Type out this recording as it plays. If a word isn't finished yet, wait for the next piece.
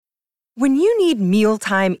When you need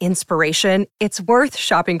mealtime inspiration, it's worth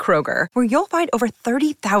shopping Kroger, where you'll find over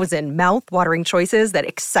 30,000 mouth-watering choices that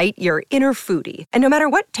excite your inner foodie. And no matter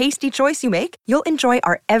what tasty choice you make, you'll enjoy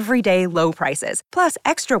our everyday low prices, plus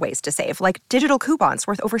extra ways to save, like digital coupons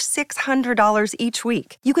worth over $600 each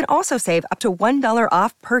week. You can also save up to $1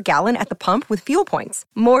 off per gallon at the pump with fuel points.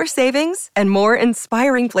 More savings and more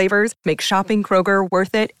inspiring flavors make shopping Kroger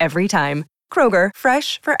worth it every time. Kroger,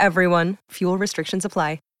 fresh for everyone. Fuel restrictions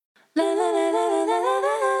apply.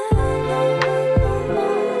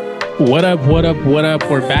 What up?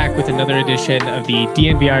 We're back with another edition of the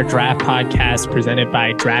DNVR Draft Podcast presented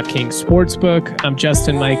by DraftKings Sportsbook. I'm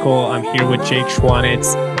Justin Michael. I'm here with Jake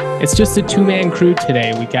Schwanitz. It's just a two-man crew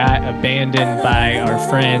today. We got abandoned by our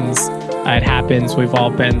friends. It happens. We've all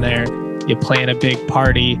been there. You plan a big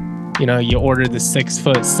party. You order the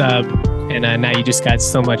 6-foot sub, and now you just got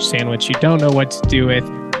so much sandwich you don't know what to do with.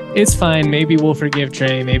 It's fine. Maybe we'll forgive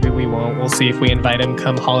Dre. Maybe we won't. We'll see if we invite him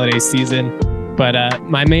come holiday season. But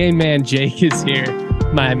my main man, Jake, is here.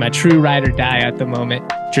 My true ride or die at the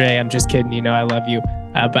moment. Dre, I'm just kidding. I love you.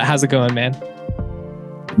 But how's it going, man?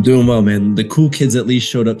 I'm doing well, man. The cool kids at least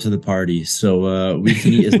showed up to the party. So we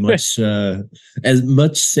can eat as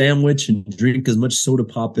much sandwich and drink as much soda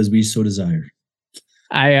pop as we so desire.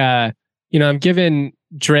 I'm giving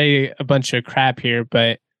Dre a bunch of crap here,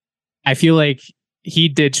 but I feel like he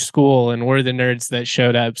ditched school and we're the nerds that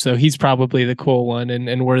showed up. So he's probably the cool one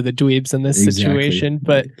and we're the dweebs in this situation.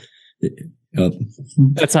 But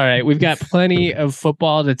that's all right. We've got plenty of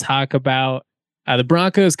football to talk about. The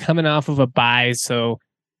Broncos coming off of a bye, so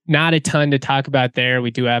not a ton to talk about there.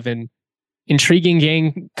 We do have an intriguing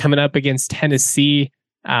game coming up against Tennessee.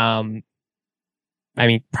 Probably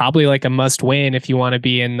like a must win if you want to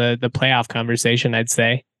be in the playoff conversation, I'd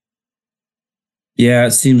say. Yeah,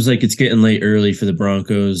 it seems like it's getting late early for the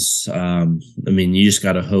Broncos. You just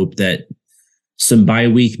got to hope that some bye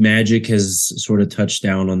week magic has sort of touched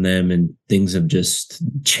down on them and things have just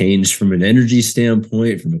changed from an energy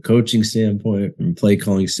standpoint, from a coaching standpoint, from a play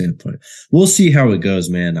calling standpoint. We'll see how it goes,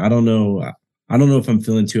 man. I don't know if I'm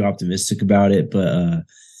feeling too optimistic about it, but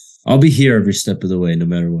I'll be here every step of the way, no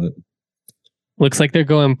matter what. Looks like they're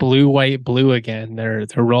going blue, white, blue again. They're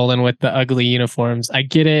rolling with the ugly uniforms. I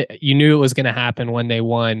get it. You knew it was going to happen when they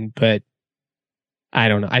won, but I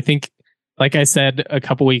don't know. I think, like I said a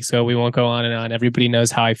couple weeks ago, we won't go on and on. Everybody knows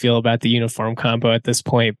how I feel about the uniform combo at this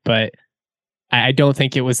point, but I don't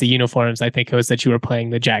think it was the uniforms. I think it was that you were playing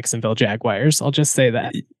the Jacksonville Jaguars. I'll just say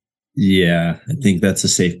that. Yeah, I think that's a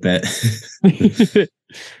safe bet.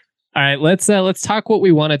 All right, let's talk what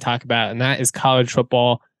we want to talk about, and that is college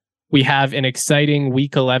football. We have an exciting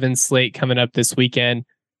Week 11 slate coming up this weekend,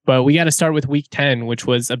 but we got to start with Week 10, which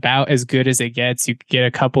was about as good as it gets. You could get a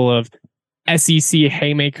couple of SEC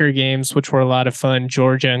haymaker games, which were a lot of fun.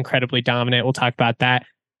 Georgia, incredibly dominant. We'll talk about that.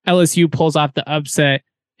 LSU pulls off the upset,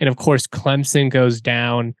 and of course, Clemson goes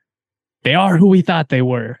down. They are who we thought they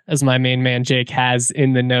were, as my main man Jake has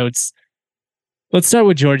in the notes. Let's start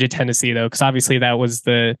with Georgia, Tennessee, though, because obviously that was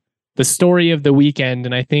the story of the weekend,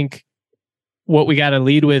 and I think what we got to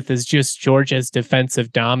lead with is just Georgia's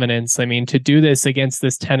defensive dominance. To do this against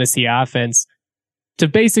this Tennessee offense, to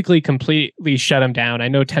basically completely shut them down. I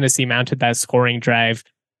know Tennessee mounted that scoring drive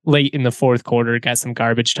late in the fourth quarter, got some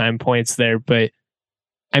garbage time points there, but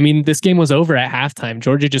this game was over at halftime.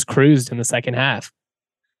 Georgia just cruised in the second half.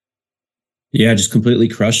 Yeah, just completely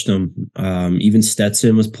crushed them. Even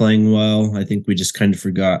Stetson was playing well. I think we just kind of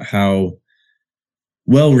forgot how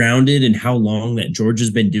well-rounded and how long that Georgia's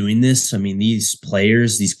been doing this. These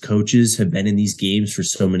players, these coaches have been in these games for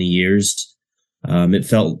so many years.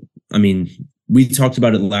 We talked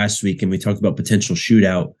about it last week and we talked about potential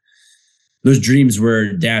shootout. Those dreams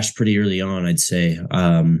were dashed pretty early on, I'd say.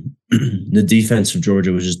 The defense of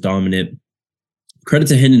Georgia was just dominant. Credit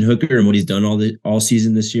to Hendon Hooker and what he's done all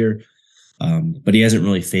season this year. But he hasn't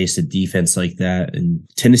really faced a defense like that. And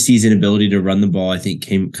Tennessee's inability to run the ball, I think,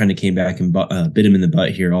 came back and bit him in the butt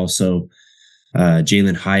here also.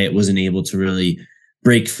 Jalen Hyatt wasn't able to really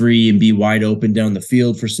break free and be wide open down the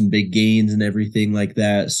field for some big gains and everything like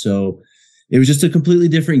that. So it was just a completely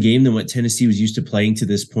different game than what Tennessee was used to playing to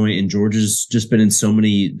this point. And Georgia's just been in so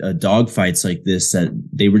many dogfights like this that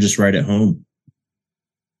they were just right at home.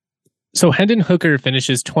 So Hendon Hooker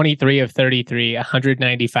finishes 23 of 33,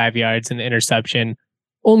 195 yards and an interception.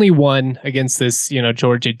 Only one against this,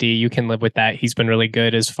 Georgia D. You can live with that. He's been really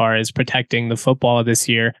good as far as protecting the football this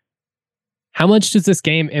year. How much does this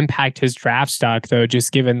game impact his draft stock, though,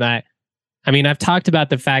 just given that, I've talked about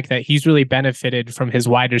the fact that he's really benefited from his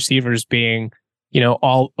wide receivers being,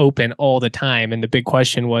 all open all the time. And the big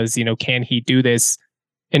question was, can he do this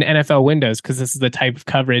in NFL windows, because this is the type of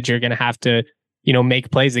coverage you're going to have to,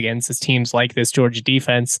 make plays against as teams like this Georgia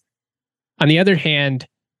defense. On the other hand,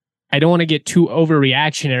 I don't want to get too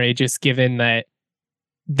overreactionary, just given that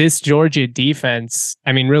this Georgia defense,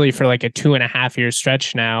 I mean, really for like a 2.5-year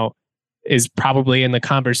stretch now, is probably in the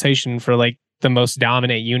conversation for like the most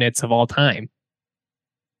dominant units of all time.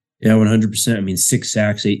 Yeah, 100%. I mean, 6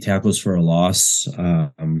 sacks, 8 tackles for a loss.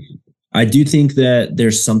 I do think that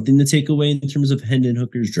there's something to take away in terms of Hendon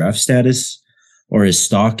Hooker's draft status or his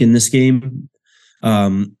stock in this game.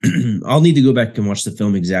 I'll need to go back and watch the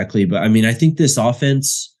film exactly, but I mean, I think this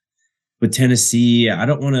offense with Tennessee, I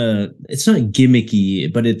don't want to, it's not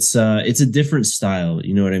gimmicky, but it's a different style.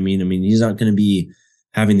 You know what I mean? I mean, he's not going to be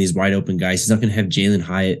having these wide open guys. He's not going to have Jalen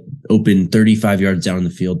Hyatt open 35 yards down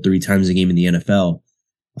the field 3 times a game in the NFL.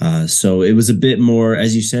 So it was a bit more,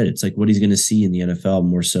 as you said, it's like what he's going to see in the NFL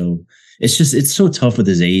more so. It's so tough with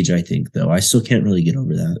his age, I think, though. I still can't really get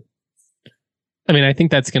over that. I mean, I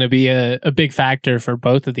think that's going to be a big factor for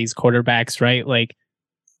both of these quarterbacks, right? Like,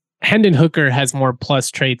 Hendon Hooker has more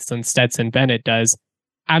plus traits than Stetson Bennett does.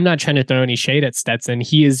 I'm not trying to throw any shade at Stetson.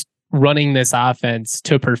 He is running this offense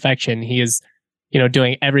to perfection. He is,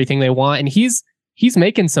 doing everything they want. And he's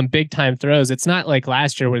making some big time throws. It's not like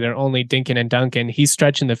last year where they're only dinking and dunking. He's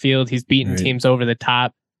stretching the field. He's beating teams over the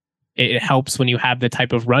top. It helps when you have the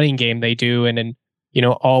type of running game they do and an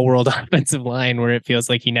all world offensive line where it feels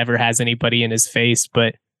like he never has anybody in his face.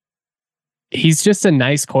 But he's just a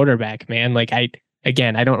nice quarterback, man. Like I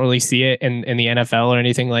don't really see it in the NFL or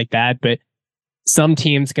anything like that, but some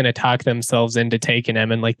team's going to talk themselves into taking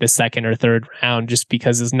him in like the 2nd or 3rd round just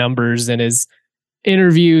because his numbers and his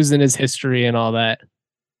interviews and his history and all that.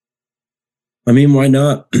 I mean, why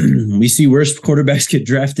not? We see worse quarterbacks get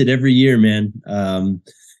drafted every year, man.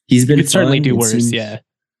 He's been could certainly do worse. Yeah.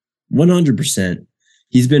 100%.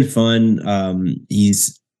 He's been fun.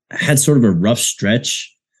 He's had sort of a rough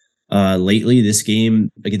stretch lately. This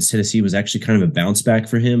game against Tennessee was actually kind of a bounce back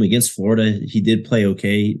for him. Against Florida, he did play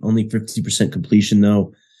okay. Only 50% completion,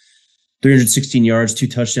 though. 316 yards, 2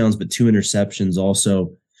 touchdowns, but 2 interceptions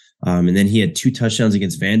also. And then he had 2 touchdowns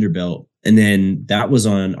against Vanderbilt. And then that was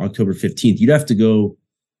on October 15th. You'd have to go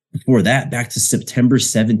before that back to September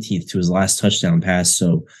 17th to his last touchdown pass.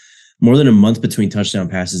 So more than a month between touchdown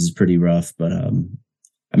passes is pretty rough. But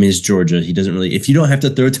I mean, it's Georgia. He doesn't really, if you don't have to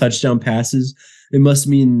throw touchdown passes, it must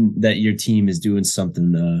mean that your team is doing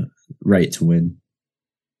something right to win.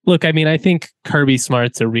 Look, I mean, I think Kirby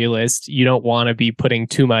Smart's a realist. You don't want to be putting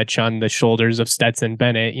too much on the shoulders of Stetson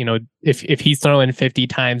Bennett. If he's throwing 50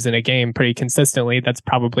 times in a game pretty consistently, that's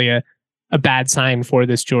probably a bad sign for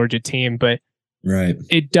this Georgia team. But right,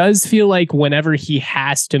 it does feel like whenever he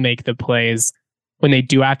has to make the plays, when they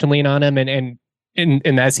do have to lean on him, and in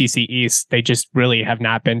the SEC East, they just really have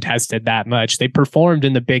not been tested that much. They performed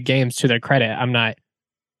in the big games to their credit. I'm not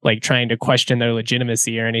like trying to question their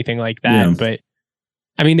legitimacy or anything like that, but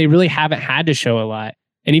I mean, they really haven't had to show a lot.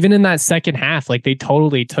 And even in that second half, like they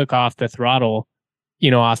totally took off the throttle,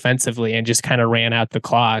 offensively and just kind of ran out the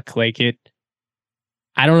clock.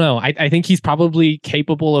 I don't know. I think he's probably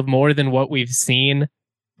capable of more than what we've seen,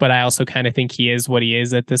 but I also kind of think he is what he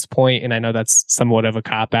is at this point. And I know that's somewhat of a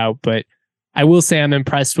cop out, but I will say I'm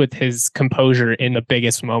impressed with his composure in the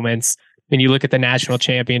biggest moments. When you look at the national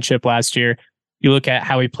championship last year, you look at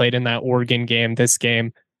how he played in that Oregon game, this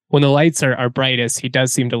game, when the lights are brightest, he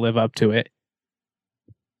does seem to live up to it.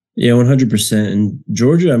 Yeah, 100%. And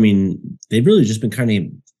Georgia, I mean, they've really just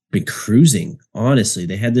been cruising, honestly.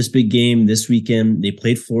 They had this big game this weekend. They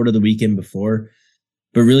played Florida the weekend before.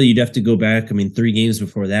 But really, you'd have to go back. I mean, 3 games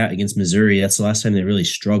before that against Missouri. That's the last time they really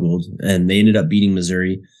struggled. And they ended up beating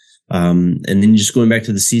Missouri. And then just going back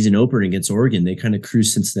to the season opener against Oregon, they kind of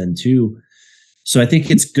cruised since then too. So I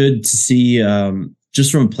think it's good to see, just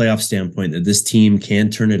from a playoff standpoint, that this team can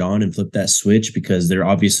turn it on and flip that switch because they're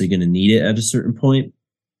obviously going to need it at a certain point.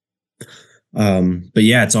 But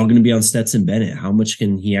yeah, it's all going to be on Stetson Bennett. How much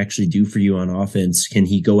can he actually do for you on offense? Can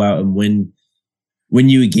he go out and win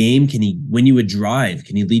you a game? Can he win you a drive?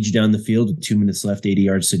 Can he lead you down the field with 2 minutes left, 80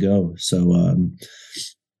 yards to go? So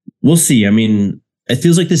we'll see. I mean, it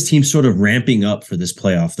feels like this team's sort of ramping up for this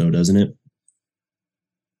playoff, though, doesn't it?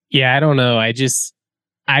 Yeah, I don't know.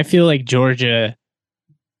 I feel like Georgia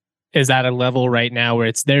is at a level right now where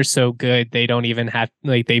they're so good they don't even have,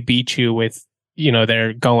 like, they beat you with,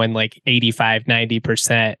 they're going like 85,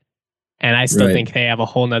 90%. And I still think they have a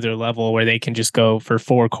whole nother level where they can just go for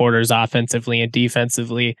 4 quarters offensively and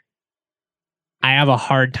defensively. I have a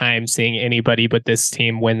hard time seeing anybody but this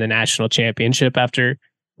team win the national championship after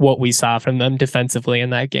what we saw from them defensively in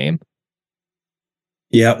that game.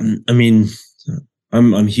 Yeah, I mean,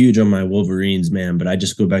 I'm huge on my Wolverines, man, but I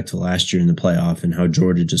just go back to last year in the playoff and how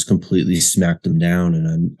Georgia just completely smacked them down,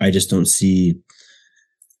 and I just don't see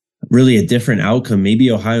really a different outcome.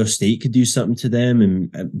 Maybe Ohio State could do something to them,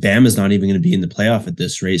 and Bama's not even going to be in the playoff at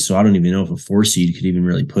this rate, so I don't even know if a 4 seed could even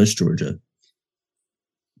really push Georgia.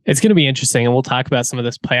 It's going to be interesting, and we'll talk about some of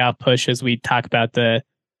this playoff push as we talk about the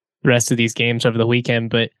rest of these games over the weekend.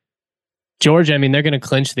 But Georgia, I mean, they're going to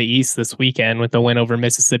clinch the East this weekend with the win over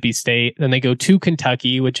Mississippi State. Then they go to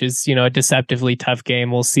Kentucky, which is, a deceptively tough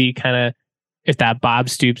game. We'll see kind of if that Bob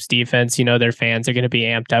Stoops defense, their fans are going to be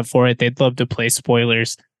amped up for it. They'd love to play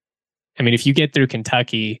spoilers. I mean, if you get through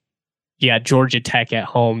Kentucky, you got Georgia Tech at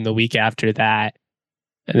home the week after that.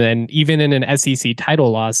 And then even in an SEC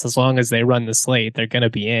title loss, as long as they run the slate, they're going to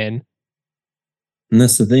be in. And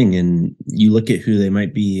that's the thing. And you look at who they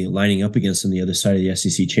might be lining up against on the other side of the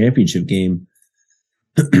SEC championship game.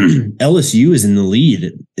 LSU is in the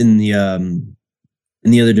lead in the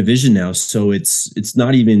other division now. So it's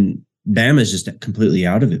not even Bama's just completely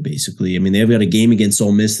out of it, basically. I mean, they've got a game against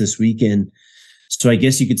Ole Miss this weekend. So I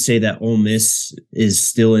guess you could say that Ole Miss is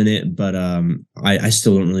still in it, but I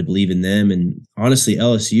still don't really believe in them. And honestly,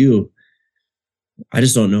 LSU, I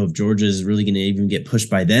just don't know if Georgia is really going to even get pushed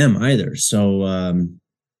by them either. So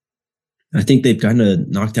I think they've kind of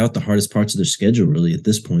knocked out the hardest parts of their schedule really at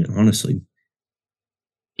this point, honestly.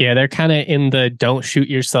 Yeah, they're kind of in the don't shoot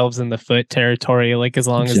yourselves in the foot territory. Like as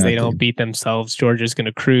long as they don't beat themselves, Georgia's going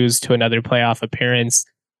to cruise to another playoff appearance,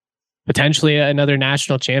 potentially another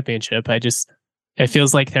national championship. It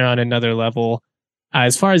feels like they're on another level.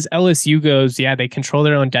 As far as LSU goes, yeah, they control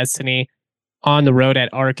their own destiny on the road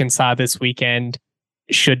at Arkansas this weekend.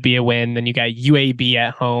 Should be a win. Then you got UAB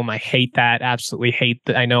at home. I hate that. Absolutely hate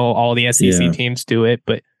that. I know all the SEC teams do it,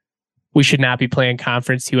 but we should not be playing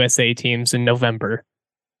Conference USA teams in November.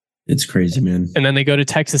 It's crazy, man. And then they go to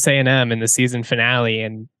Texas A&M in the season finale.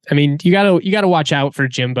 And I mean, you gotta watch out for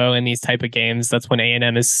Jimbo in these type of games. That's when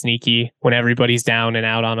A&M is sneaky. When everybody's down and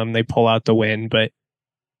out on them, they pull out the win. But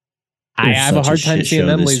I have a hard time seeing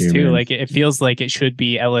them lose too. Man. Like it feels like it should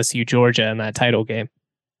be LSU Georgia in that title game.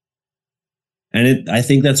 And I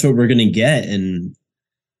think that's what we're going to get. And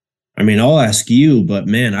I mean, I'll ask you, but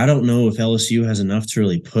man, I don't know if LSU has enough to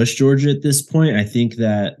really push Georgia at this point. I think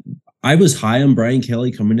that I was high on Brian Kelly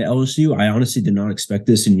coming to LSU. I honestly did not expect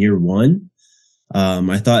this in year one.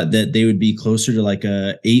 I thought that they would be closer to like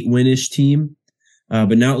a 8-win-ish team.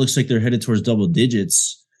 But now it looks like they're headed towards double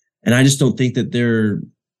digits. And I just don't think that they're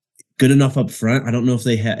good enough up front. I don't know if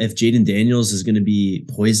if Jaden Daniels is going to be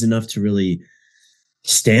poised enough to really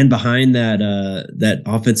stand behind that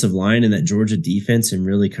offensive line and that Georgia defense and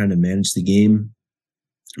really kind of manage the game.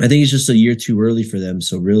 I think it's just a year too early for them.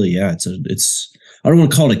 So really, yeah, it's I don't want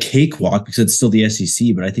to call it a cakewalk because it's still the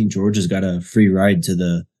SEC, but I think Georgia's got a free ride to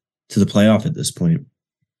the playoff at this point.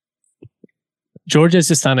 Georgia's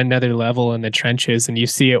just on another level in the trenches, and you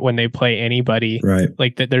see it when they play anybody. Right.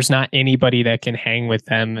 Like that, there's not anybody that can hang with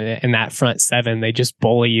them in that front seven. They just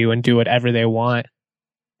bully you and do whatever they want.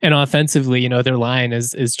 And offensively, their line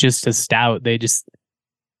is just as stout.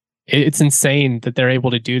 It's insane that they're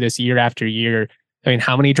able to do this year after year. I mean,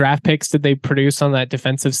 how many draft picks did they produce on that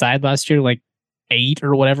defensive side last year? Like 8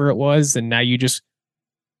 or whatever it was. And now you just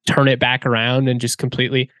turn it back around and just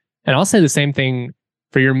completely. And I'll say the same thing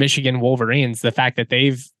for your Michigan Wolverines. The fact that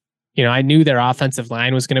they've, I knew their offensive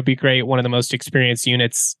line was going to be great. One of the most experienced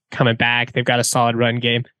units coming back. They've got a solid run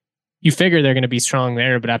game. You figure they're going to be strong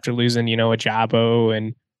there, but after losing, Ajabo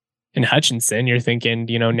and Hutchinson, you're thinking,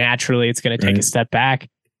 naturally it's going to take a step back.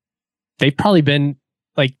 They've probably been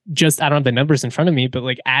like I don't have the numbers in front of me, but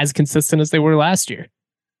like as consistent as they were last year.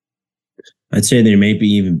 I'd say they may be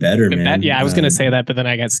even better, man. Yeah, I was going to say that, but then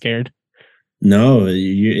I got scared. No,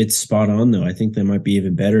 it's spot on, though. I think they might be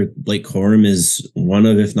even better. Blake Corum is one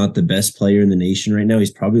of, if not the best player in the nation right now.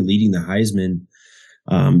 He's probably leading the Heisman.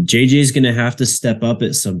 JJ is going to have to step up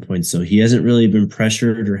at some point. So he hasn't really been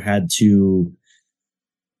pressured or had to,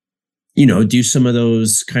 do some of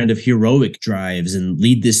those kind of heroic drives and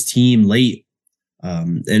lead this team late.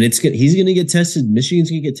 And he's going to get tested.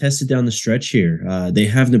 Michigan's going to get tested down the stretch here. They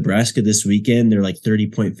have Nebraska this weekend. They're like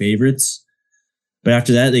 30-point favorites. But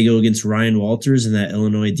after that, they go against Ryan Walters and that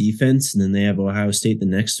Illinois defense. And then they have Ohio State the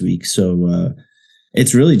next week. So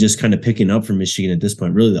it's really just kind of picking up for Michigan at this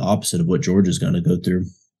point, really the opposite of what Georgia's going to go through.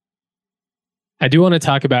 I do want to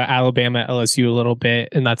talk about Alabama, LSU a little bit,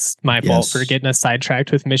 and that's my fault for getting us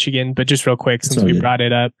sidetracked with Michigan. But just real quick, since we brought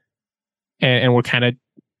it up, and we're kind of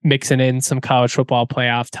mixing in some college football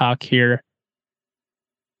playoff talk here,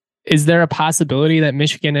 is there a possibility that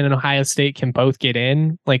Michigan and Ohio State can both get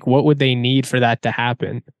in? Like, what would they need for that to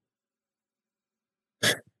happen?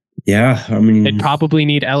 Yeah, I mean, They'd probably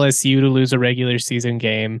need LSU to lose a regular season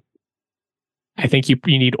game. I think you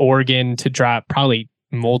need Oregon to drop probably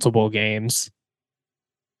multiple games.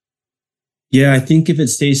 yeah, I think if it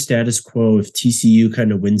stays status quo, if TCU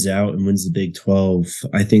kind of wins out and wins the Big 12,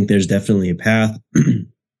 I think there's definitely a path.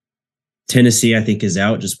 Tennessee, I think, is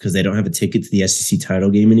out just because they don't have a ticket to the SEC title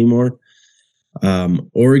game anymore.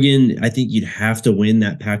 Oregon, I think you'd have to win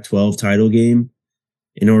that Pac-12 title game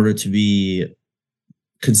in order to be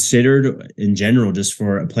considered in general just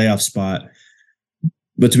for a playoff spot.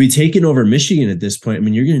 But to be taken over Michigan at this point, I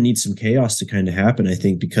mean, you're going to need some chaos to kind of happen, I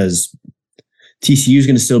think, because TCU is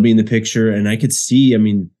going to still be in the picture. And I could see, I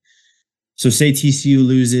mean, so say TCU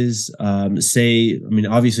loses,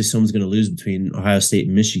 obviously someone's going to lose between Ohio State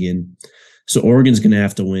and Michigan. So Oregon's going to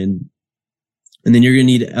have to win. And then you're going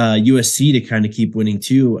to need USC to kind of keep winning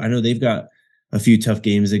too. I know they've got a few tough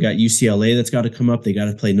games. They got UCLA that's got to come up. They got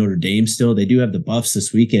to play Notre Dame still. They do have the Buffs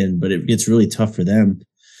this weekend, but it gets really tough for them.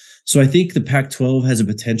 So I think the Pac-12 has a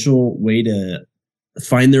potential way to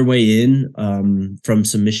find their way in from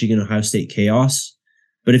some Michigan-Ohio State chaos.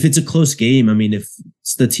 But if it's a close game, I mean, if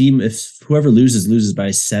it's the team, if whoever loses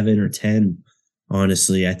by 7 or 10,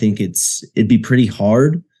 honestly, I think it'd be pretty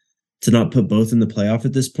hard to not put both in the playoff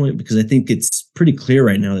at this point, because I think it's pretty clear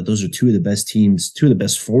right now that those are two of the best teams, two of the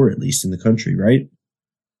best four, at least in the country, right?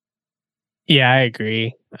 Yeah, I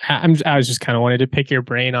agree. I was just kind of wanted to pick your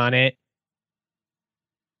brain on it.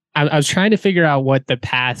 I was trying to figure out what the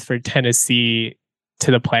path for Tennessee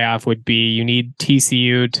to the playoff would be. You need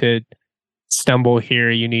TCU to stumble here.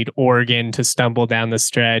 You need Oregon to stumble down the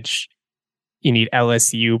stretch. You need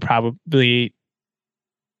LSU probably.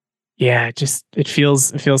 Yeah, it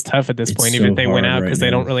feels tough at this point, even if they win out, because they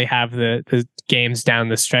don't really have the games down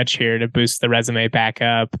the stretch here to boost the resume back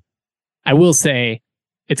up. I will say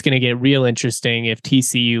it's going to get real interesting if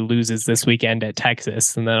TCU loses this weekend at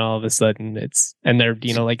Texas, and then all of a sudden they're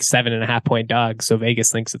like 7.5 point dogs, so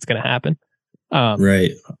Vegas thinks it's going to happen.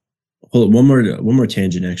 Right. Hold on, one more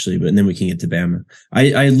tangent actually, but then we can get to Bama.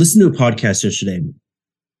 I listened to a podcast yesterday,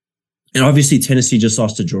 and obviously Tennessee just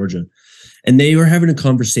lost to Georgia. And they were having a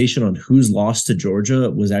conversation on whose loss to Georgia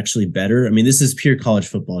was actually better. I mean, this is pure college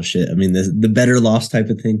football shit. I mean, the better loss type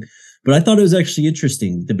of thing. But I thought it was actually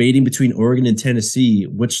interesting debating between Oregon and Tennessee,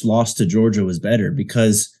 which loss to Georgia was better,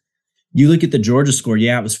 because you look at the Georgia score.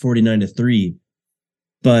 Yeah, it was 49-3,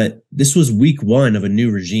 but this was week 1 of a new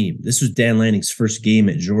regime. This was Dan Lanning's first game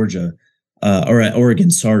at Georgia, or at Oregon,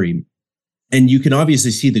 sorry. And you can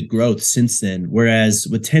obviously see the growth since then. Whereas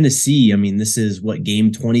with Tennessee, I mean, this is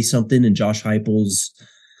game 20 something in Josh Heupel's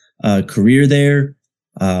career there.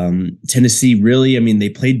 Tennessee really, I mean, they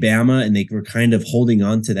played Bama and they were kind of holding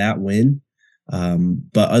on to that win.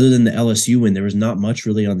 But other than the LSU win, there was not much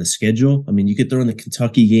really on the schedule. I mean, you could throw in the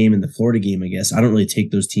Kentucky game and the Florida game, I guess. I don't really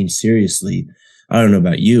take those teams seriously. I don't know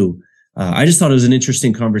about you. I just thought it was an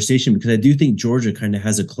interesting conversation, because I do think Georgia kind of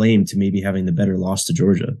has a claim to maybe having the better loss to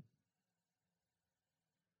Georgia.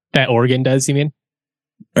 That Oregon does, you mean?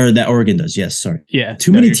 Or that Oregon does, yes, sorry. Yeah.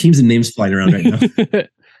 Too many teams and names flying around right now.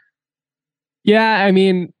 Yeah, I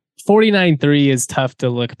mean, 49-3 is tough to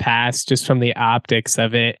look past just from the optics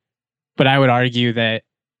of it. But I would argue that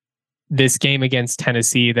this game against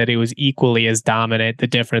Tennessee, that it was equally as dominant. The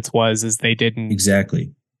difference is they didn't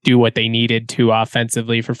exactly do what they needed to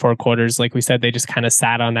offensively for 4 quarters. Like we said, they just kind of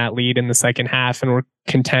sat on that lead in the second half and were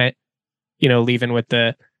content, leaving with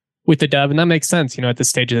the dub. And that makes sense. At this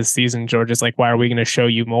stage of the season, Georgia's like, why are we going to show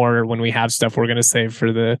you more when we have stuff we're going to save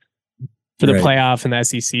for the right. playoff and the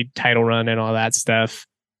SEC title run and all that stuff?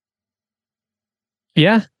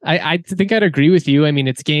 Yeah, I think I'd agree with you. I mean,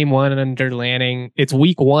 it's game 1 under Lanning. It's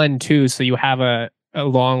week 1 too, so you have a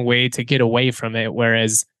long way to get away from it.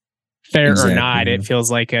 Whereas, fair or not, it feels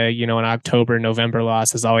like an October, November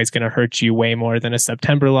loss is always going to hurt you way more than a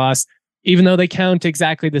September loss, even though they count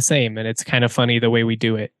exactly the same. And it's kind of funny the way we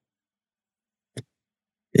do it.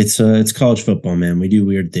 It's college football, man. We do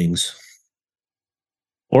weird things.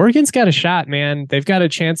 Oregon's got a shot, man. They've got a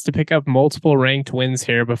chance to pick up multiple ranked wins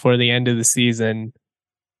here before the end of the season.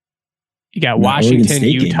 You got Washington,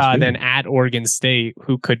 Utah, then at Oregon State,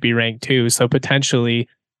 who could be ranked too. So potentially,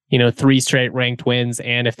 3 straight ranked wins.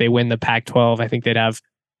 And if they win the Pac-12, I think they'd have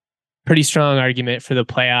pretty strong argument for the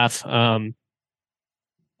playoff.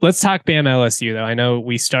 Let's talk Bama LSU, though. I know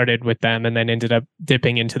we started with them and then ended up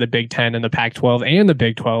dipping into the Big Ten and the Pac-12 and the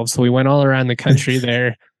Big 12. So we went all around the country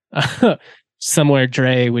there. Somewhere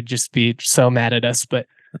Dre would just be so mad at us, but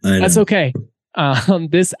that's okay.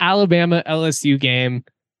 This Alabama LSU game,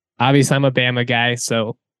 obviously I'm a Bama guy,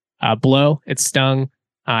 so blow, it stung.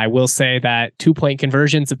 I will say that 2-point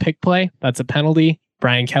conversion's a pick play. That's a penalty.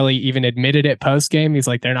 Brian Kelly even admitted it post game. He's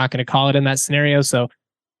like, they're not going to call it in that scenario. So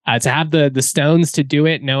to have the stones to do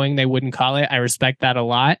it, knowing they wouldn't call it, I respect that a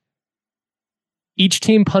lot. Each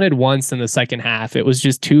team punted once in the second half. It was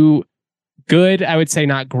just two good, I would say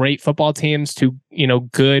not great football teams, two,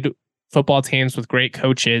 good football teams with great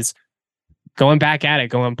coaches going back at it,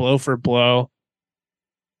 going blow for blow.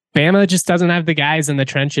 Bama just doesn't have the guys in the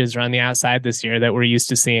trenches or on the outside this year that we're used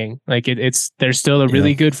to seeing. Like they're still a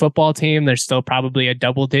really good football team. They're still probably a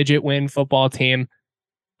double-digit win football team.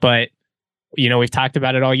 But, we've talked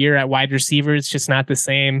about it all year at wide receiver. It's just not the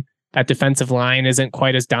same. That defensive line isn't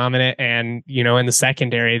quite as dominant. And, in the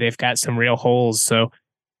secondary, they've got some real holes. So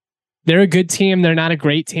they're a good team. They're not a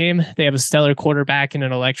great team. They have a stellar quarterback and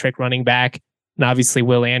an electric running back. And obviously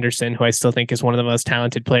Will Anderson, who I still think is one of the most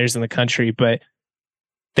talented players in the country. But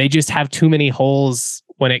they just have too many holes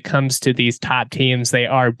when it comes to these top teams. They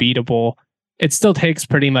are beatable. It still takes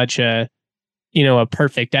pretty much a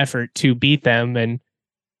perfect effort to beat them. And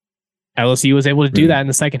LSU was able to do that in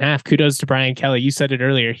the second half. Kudos to Brian Kelly. You said it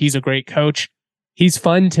earlier. He's a great coach. He's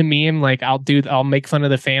fun to meme. Like I'll make fun of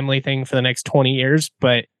the family thing for the next 20 years,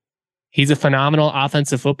 but he's a phenomenal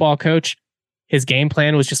offensive football coach. His game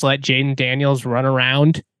plan was just let Jaden Daniels run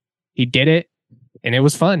around. He did it, and it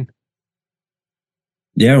was fun.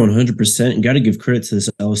 Yeah, 100%. And got to give credit to this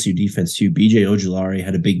LSU defense too. BJ Ojulari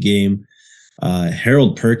had a big game.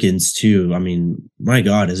 Harold Perkins too. I mean, my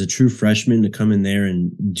God, as a true freshman to come in there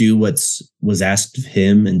and do was asked of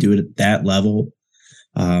him and do it at that level.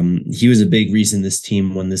 He was a big reason this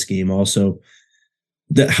team won this game. Also,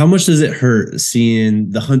 how much does it hurt seeing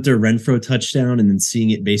the Hunter Renfrow touchdown and then seeing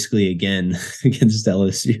it basically again against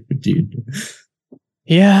LSU, dude?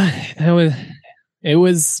 Yeah, it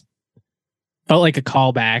was felt like a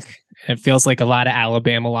callback. It feels like a lot of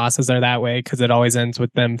Alabama losses are that way because it always ends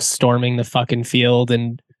with them storming the fucking field.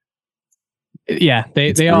 And yeah,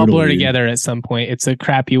 they all blur together at some point. It's a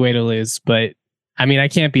crappy way to lose, but I mean, I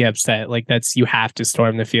can't be upset. Like you have to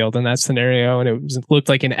storm the field in that scenario. And it looked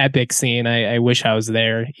like an epic scene. I wish I was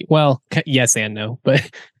there. Well, yes and no, but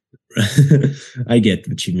I get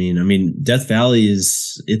what you mean. I mean, Death Valley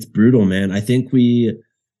it's brutal, man. I think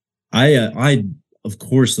I of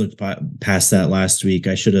course looked past that last week.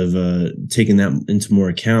 I should have taken that into more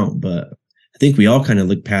account, but I think we all kind of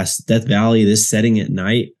looked past Death Valley, this setting at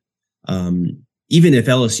night. Even if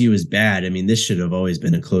LSU is bad, I mean, this should have always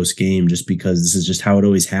been a close game just because this is just how it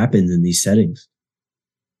always happens in these settings.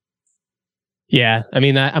 Yeah, I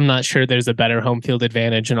mean, I'm not sure there's a better home field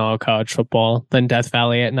advantage in all college football than Death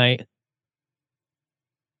Valley at night.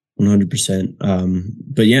 100%.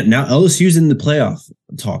 But yeah, now LSU's in the playoff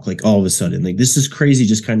talk, like all of a sudden. Like this is crazy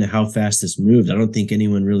just kind of how fast this moved. I don't think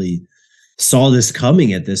anyone really saw this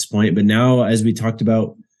coming at this point. But now, as we talked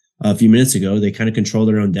about a few minutes ago, they kind of control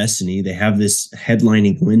their own destiny. They have this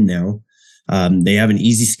headlining win now. They have an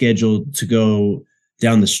easy schedule to go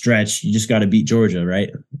down the stretch. You just got to beat Georgia,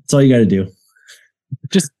 right? That's all you got to do.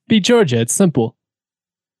 Just beat Georgia. It's simple.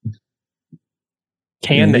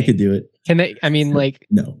 They could do it. Can they? I mean, like,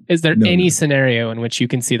 no. Is there any scenario in which you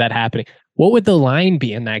can see that happening? What would the line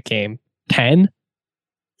be in that game? 10? I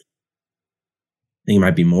think it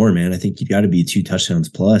might be more, man. I think you got to be 2 touchdowns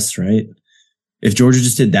plus, right? If Georgia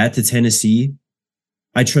just did that to Tennessee,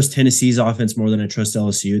 I trust Tennessee's offense more than I trust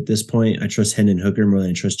LSU at this point. I trust Hendon Hooker more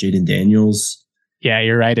than I trust Jaden Daniels. Yeah,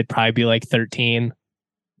 you're right. It'd probably be like 13.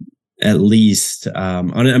 At least. I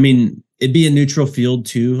mean, it'd be a neutral field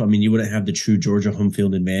too. I mean, you wouldn't have the true Georgia home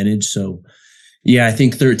field advantage. So, yeah, I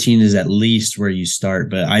think 13 is at least where you start,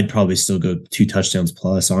 but I'd probably still go 2 touchdowns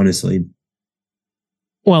plus, honestly.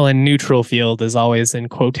 Well, and neutral field is always in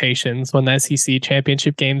quotations when the SEC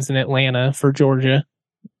championship game's in Atlanta for Georgia.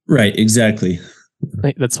 Right, exactly.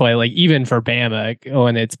 That's why, like, even for Bama,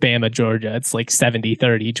 when it's Bama, Georgia, it's like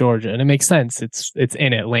 70-30 Georgia. And it makes sense. It's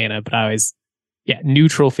in Atlanta, but I always,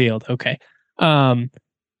 neutral field. Okay.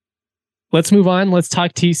 Let's move on. Let's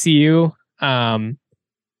talk TCU.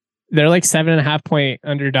 They're like 7.5 point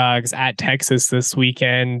underdogs at Texas this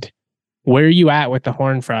weekend. Where are you at with the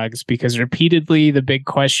Horned Frogs? Because repeatedly the big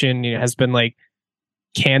question has been like,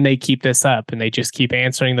 can they keep this up? And they just keep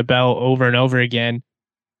answering the bell over and over again.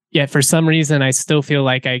 Yet for some reason, I still feel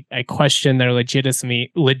like I question their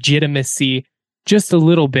legitimacy just a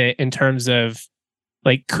little bit in terms of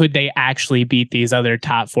like, could they actually beat these other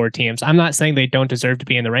top 4 teams? I'm not saying they don't deserve to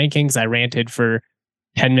be in the rankings. I ranted for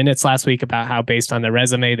 10 minutes last week about how based on their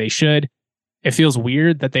resume, they should. It feels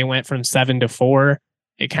weird that they went from 7 to 4.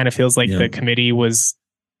 It kind of feels like the committee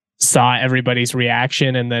saw everybody's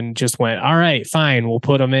reaction and then just went, all right, fine, we'll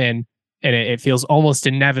put them in. And it feels almost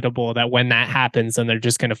inevitable that when that happens, then they're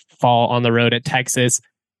just going to fall on the road at Texas.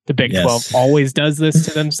 The Big 12 always does this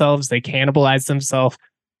to themselves. They cannibalize themselves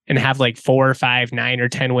and have like 4 or 5, 9 or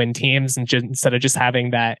 10 win teams, and instead of just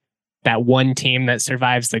having that one team that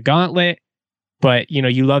survives the gauntlet. But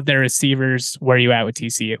you love their receivers. Where are you at with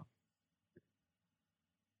TCU?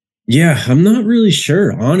 Yeah, I'm not really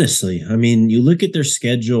sure, honestly. I mean, you look at their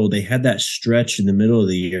schedule, they had that stretch in the middle of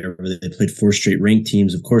the year where they played 4 straight ranked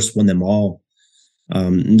teams, of course, won them all.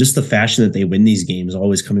 And just the fashion that they win these games,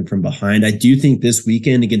 always coming from behind. I do think this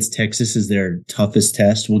weekend against Texas is their toughest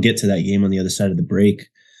test. We'll get to that game on the other side of the break.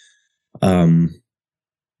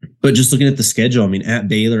 But just looking at the schedule, I mean, at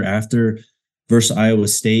Baylor after versus Iowa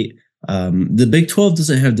State, the Big 12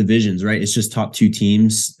 doesn't have divisions, right? It's just top 2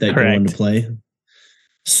 teams that go on to play.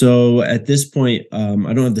 So at this point, I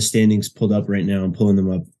don't have the standings pulled up right now. I'm pulling them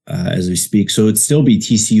up as we speak. So it'd still be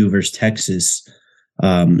TCU versus Texas.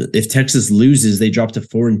 If Texas loses, they drop to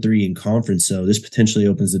 4-3 in conference. So this potentially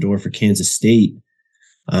opens the door for Kansas State.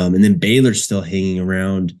 And then Baylor's still hanging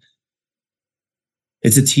around.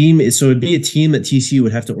 It's a team. So it'd be a team that TCU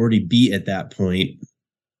would have to already beat at that point.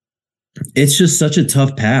 It's just such a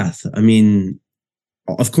tough path. I mean,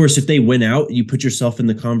 of course, if they win out, you put yourself in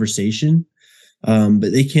the conversation.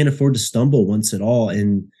 But they can't afford to stumble once at all.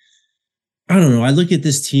 And I don't know. I look at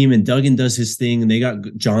this team and Duggan does his thing, and they got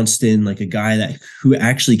Johnston, like a guy who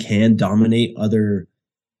actually can dominate other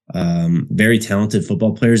very talented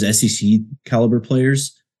football players, SEC caliber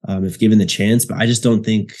players, if given the chance. But I just don't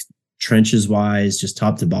think trenches wise, just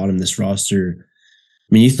top to bottom, this roster.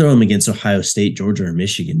 I mean, you throw them against Ohio State, Georgia, or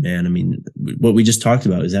Michigan, man. I mean, what we just talked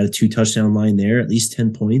about, is that a 2 touchdown line there, at least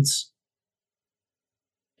 10 points?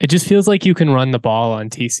 It just feels like you can run the ball on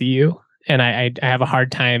TCU. And I have a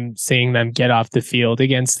hard time seeing them get off the field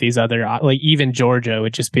against these other, like even Georgia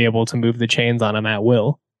would just be able to move the chains on them at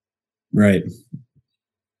will. Right.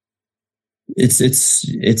 I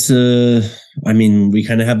mean, we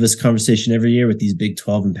kind of have this conversation every year with these Big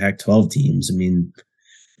 12 and Pac-12 teams. I mean,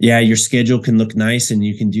 yeah, your schedule can look nice and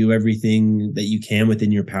you can do everything that you can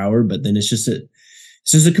within your power, but then it's just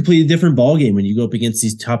a completely different ballgame when you go up against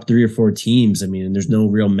these top 3 or 4 teams. I mean, and there's no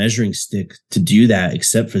real measuring stick to do that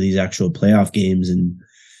except for these actual playoff games. And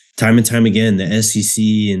time again, the SEC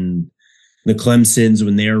and the Clemsons,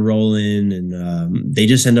 when they're rolling, and they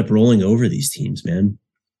just end up rolling over these teams, man.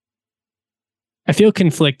 I feel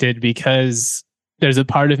conflicted because there's a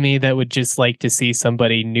part of me that would just like to see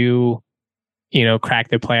somebody new, crack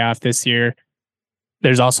the playoff this year.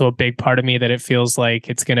 There's also a big part of me that it feels like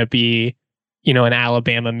it's going to be, an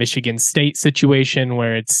Alabama, Michigan State situation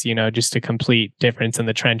where it's, just a complete difference in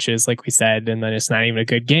the trenches, like we said, and then it's not even a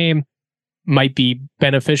good game. Might be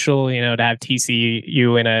beneficial, to have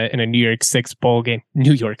TCU in a New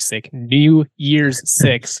Year's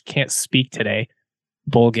Six, can't speak today,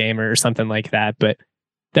 bowl game or something like that. But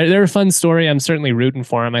they're a fun story. I'm certainly rooting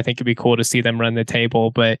for them. I think it'd be cool to see them run the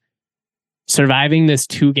table, but surviving this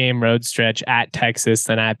 2-game road stretch at Texas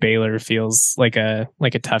and at Baylor feels like a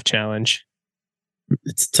tough challenge.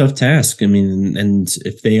 It's a tough task. I mean, and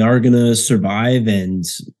if they are going to survive and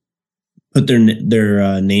put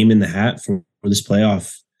their name in the hat for this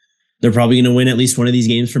playoff, they're probably going to win at least one of these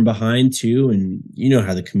games from behind too. And you know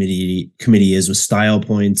how the committee is with style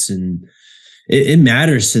points, and it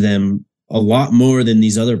matters to them a lot more than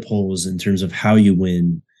these other polls in terms of how you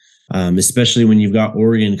win, especially when you've got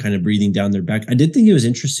Oregon kind of breathing down their back. I did think it was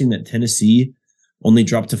interesting that Tennessee only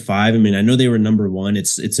dropped to 5. I mean, I know they were number 1.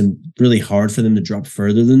 It's really hard for them to drop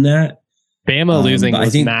further than that. Bama losing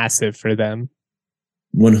was massive for them.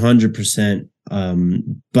 100%.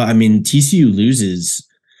 But I mean, TCU loses.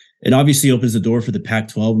 It obviously opens the door for the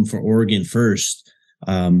Pac-12 and for Oregon first.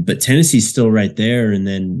 But Tennessee's still right there. And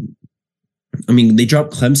then, I mean, they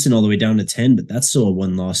dropped Clemson all the way down to 10, but that's still a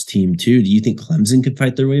 1-loss team too. Do you think Clemson could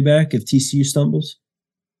fight their way back if TCU stumbles?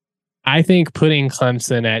 I think putting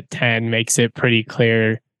Clemson at 10 makes it pretty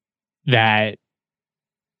clear that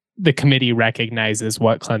the committee recognizes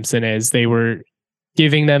what Clemson is. They were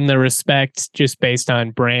giving them the respect just based on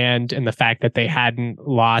brand and the fact that they hadn't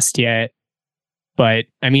lost yet. But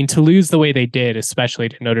I mean, to lose the way they did, especially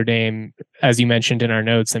to Notre Dame, as you mentioned in our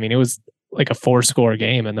notes, I mean, it was like a 4-score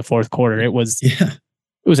game in the fourth quarter. It was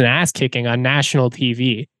an ass kicking on national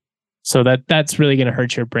TV. So that's really going to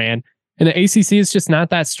hurt your brand. And the ACC is just not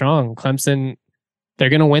that strong. Clemson, they're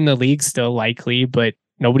going to win the league still likely, but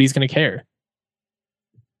nobody's going to care.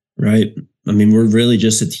 Right. I mean, we're really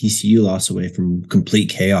just a TCU loss away from complete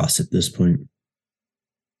chaos at this point.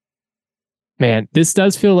 Man, this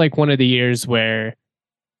does feel like one of the years where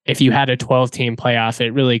if you had a 12-team playoff,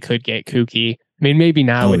 it really could get kooky. I mean, maybe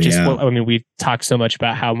now we've talked so much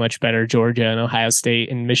about how much better Georgia and Ohio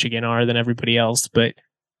State and Michigan are than everybody else, but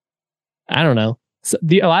I don't know. So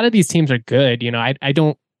a lot of these teams are good. I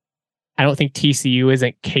don't think TCU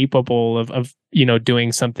isn't capable of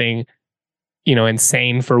doing something,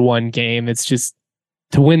 insane for one game. It's just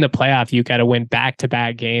to win the playoff, you got to win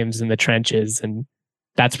back-to-back games in the trenches. And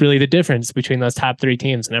that's really the difference between those top three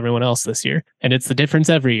teams and everyone else this year. And it's the difference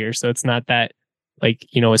every year. So it's not that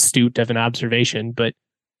astute of an observation, but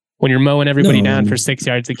when you're mowing everybody down for 6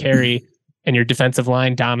 yards a carry and your defensive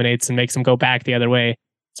line dominates and makes them go back the other way,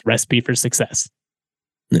 it's a recipe for success.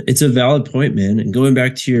 It's a valid point, man. And going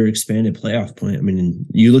back to your expanded playoff point, I mean,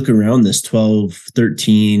 you look around this 12,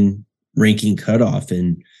 13 ranking cutoff,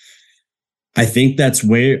 and I think that's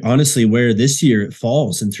where this year it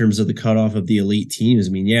falls in terms of the cutoff of the elite teams.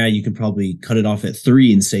 I mean, yeah, you can probably cut it off at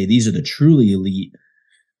 3 and say these are the truly elite.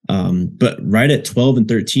 But right at 12 and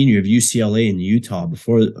 13, you have UCLA and Utah.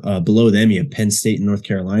 Below them, you have Penn State and North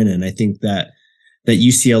Carolina. And I think that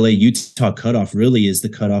UCLA Utah cutoff really is the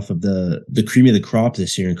cutoff of the cream of the crop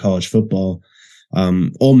this year in college football.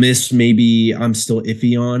 Ole Miss, maybe I'm still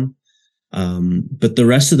iffy on. But the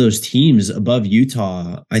rest of those teams above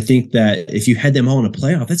Utah, I think that if you had them all in a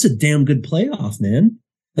playoff, that's a damn good playoff, man.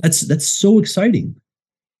 That's so exciting.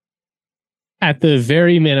 At the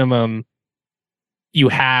very minimum, you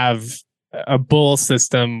have a bowl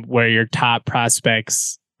system where your top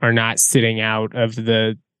prospects are not sitting out of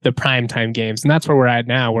the primetime games. And that's where we're at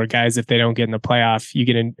now, where guys, if they don't get in the playoff, you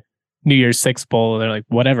get a New Year's Six bowl, they're like,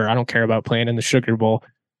 whatever, I don't care about playing in the Sugar Bowl.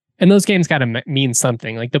 And those games got to mean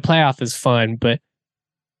something. Like, the playoff is fun, but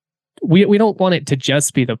we don't want it to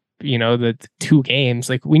just be the 2 games.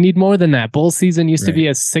 Like, we need more than that. Bowl season used to be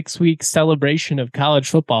a 6-week celebration of college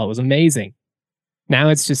football. It was amazing. Now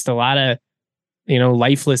it's just a lot of,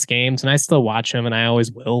 lifeless games, and I still watch them and I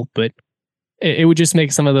always will, but it would just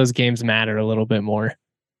make some of those games matter a little bit more.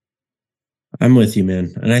 I'm with you,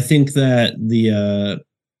 man. And I think that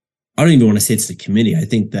I don't even want to say it's the committee. I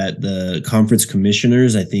think that the conference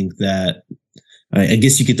commissioners, I think that, I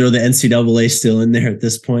guess you could throw the NCAA still in there at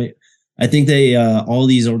this point. I think all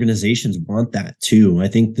these organizations want that too. I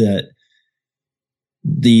think that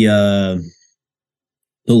the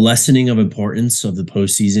lessening of importance of the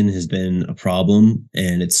postseason has been a problem,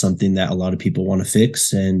 and it's something that a lot of people want to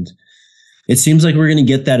fix. And it seems like we're going to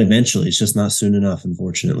get that eventually. It's just not soon enough,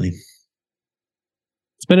 unfortunately.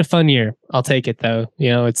 It's been a fun year. I'll take it though.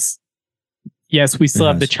 Yes, we still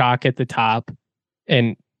have the chalk at the top,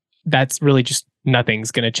 and that's really just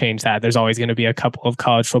nothing's going to change that. There's always going to be a couple of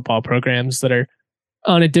college football programs that are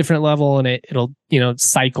on a different level, and it'll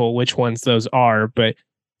cycle which ones those are, but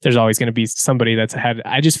there's always going to be somebody that's ahead.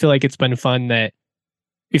 I just feel like it's been fun that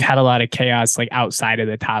we've had a lot of chaos like outside of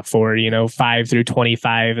the top 4. 5 through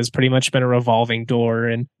 25 has pretty much been a revolving door,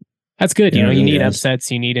 and that's good. You need upsets,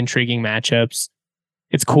 you need intriguing matchups.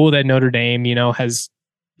 It's cool that Notre Dame, has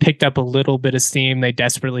picked up a little bit of steam. They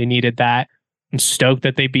desperately needed that. I'm stoked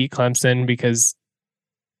that they beat Clemson, because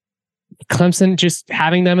Clemson, just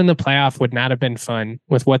having them in the playoff would not have been fun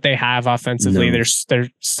with what they have offensively. No. They're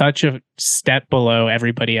such a step below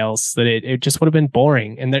everybody else that it just would have been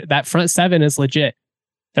boring. And that front 7 is legit.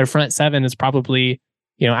 Their front 7 is probably,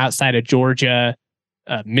 outside of Georgia,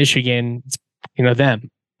 Michigan, them.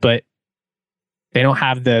 But they don't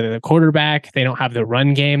have the quarterback. They don't have the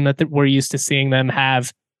run game that we're used to seeing them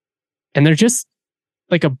have. And they're just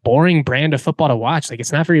like a boring brand of football to watch. Like,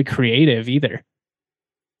 it's not very creative either.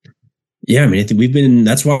 Yeah, I mean, I think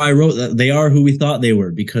that's why I wrote that they are who we thought they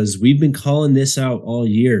were, because we've been calling this out all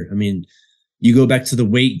year. I mean, you go back to the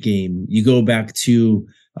Wake game, you go back to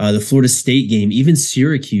the Florida State game, even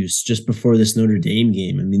Syracuse just before this Notre Dame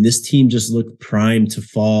game. I mean, this team just looked primed to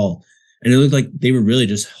fall, and it looked like they were really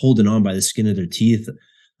just holding on by the skin of their teeth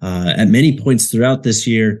at many points throughout this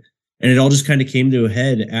year. And it all just kind of came to a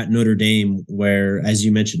head at Notre Dame, where, as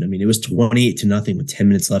you mentioned, I mean, it was 28-0 with 10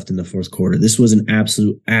 minutes left in the fourth quarter. This was an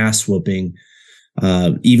absolute ass whooping.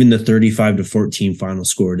 Even the 35-14 final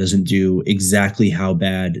score doesn't do exactly how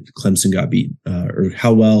bad Clemson got beat or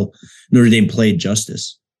how well Notre Dame played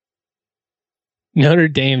justice. Notre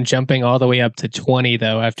Dame jumping all the way up to 20,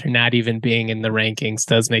 though, after not even being in the rankings,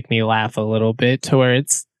 does make me laugh a little bit, to where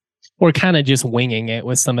we're kind of just winging it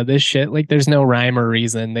with some of this shit. Like, there's no rhyme or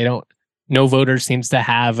reason. No voter seems to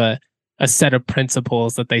have a set of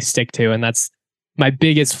principles that they stick to. And that's my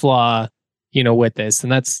biggest flaw, with this.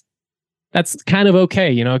 And that's kind of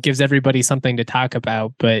okay. It gives everybody something to talk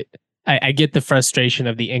about, but I get the frustration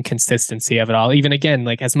of the inconsistency of it all. Even again,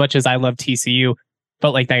 like, as much as I love TCU,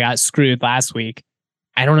 felt like they got screwed last week.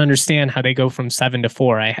 I don't understand how they go from 7 to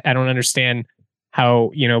 4. I don't understand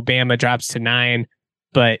how, Bama drops to 9.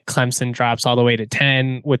 But Clemson drops all the way to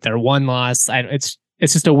 10 with their one loss. It's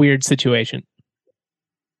just a weird situation.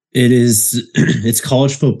 It is, it's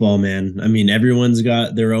college football, man. I mean, everyone's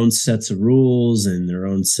got their own sets of rules and their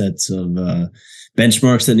own sets of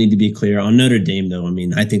benchmarks that need to be clear. On Notre Dame, though, I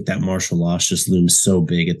mean, I think that Marshall loss just looms so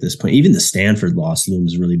big at this point. Even the Stanford loss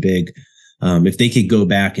looms really big. If they could go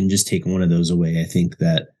back and just take one of those away, I think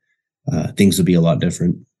that things would be a lot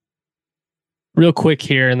different. Real quick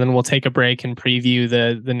here, and then we'll take a break and preview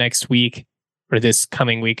the next week, or this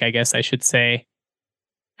coming week, I guess I should say.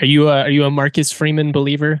 Are you a Marcus Freeman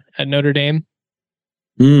believer at Notre Dame?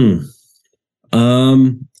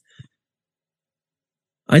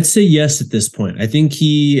 I'd say yes at this point. I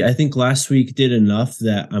think last week did enough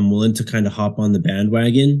that I'm willing to kind of hop on the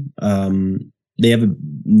bandwagon. They have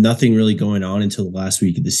nothing really going on until the last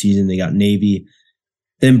week of the season. They got Navy,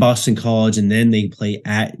 then Boston College, and then they play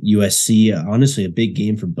at USC. Honestly, a big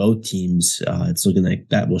game for both teams. It's looking like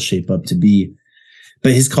that will shape up to be.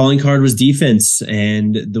 But his calling card was defense,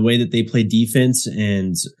 and the way that they played defense,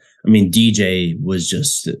 and I mean, DJ was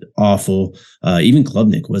just awful. Even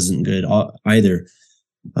Klubnik wasn't good either.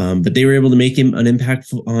 But they were able to make him an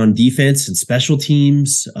impact on defense and special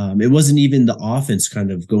teams. It wasn't even the offense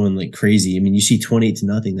kind of going like crazy. I mean, you see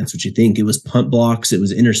 28-0. That's what you think. It was punt blocks. It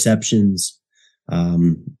was interceptions.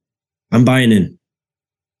 I'm buying in.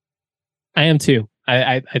 I am too.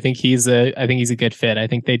 I think he's a good fit. I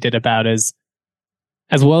think they did about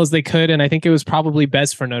as well as they could. And I think it was probably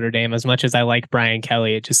best for Notre Dame. As much as I like Brian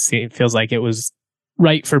Kelly, it just feels like it was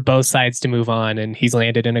right for both sides to move on. And he's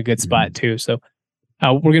landed in a good spot too. So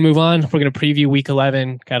we're going to move on. We're going to preview week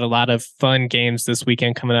 11. Got a lot of fun games this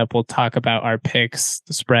weekend coming up. We'll talk about our picks,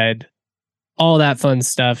 the spread, all that fun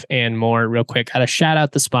stuff and more real quick. Got to shout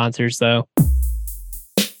out the sponsors though.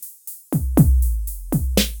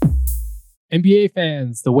 NBA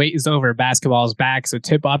fans, the wait is over. Basketball is back, so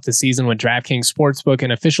tip off the season with DraftKings Sportsbook,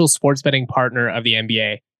 an official sports betting partner of the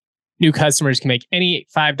NBA. New customers can make any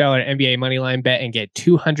 $5 NBA moneyline bet and get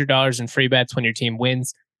 $200 in free bets when your team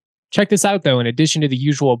wins. Check this out, though. In addition to the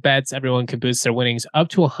usual bets, everyone can boost their winnings up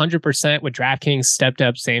to 100% with DraftKings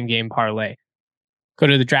stepped-up same-game parlay. Go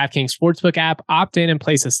to the DraftKings Sportsbook app, opt in, and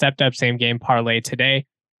place a stepped-up same-game parlay today.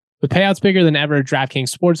 With payouts bigger than ever,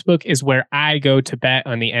 DraftKings Sportsbook is where I go to bet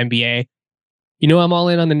on the NBA. You know I'm all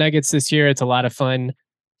in on the Nuggets this year. It's a lot of fun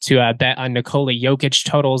to bet on Nikola Jokic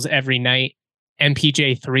totals every night.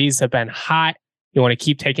 MPJ threes have been hot. You want to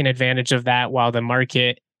keep taking advantage of that while the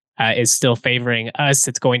market is still favoring us.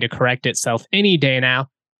 It's going to correct itself any day now.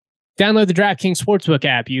 Download the DraftKings Sportsbook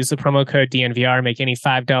app. Use the promo code DNVR. Make any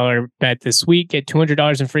 $5 bet this week. Get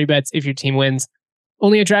 $200 in free bets if your team wins.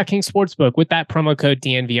 Only at DraftKings Sportsbook with that promo code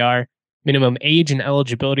DNVR. Minimum age and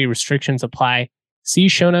eligibility restrictions apply. See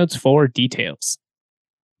show notes for details.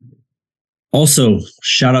 Also,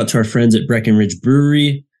 shout out to our friends at Breckenridge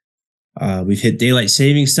Brewery. We've hit daylight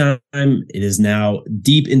savings time. It is now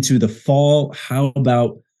deep into the fall. How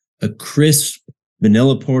about a crisp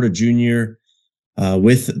vanilla porter junior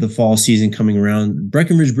with the fall season coming around?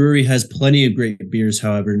 Breckenridge Brewery has plenty of great beers,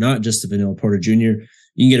 however, not just the vanilla porter junior.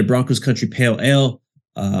 You can get a Broncos Country Pale Ale.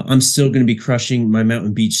 I'm still going to be crushing my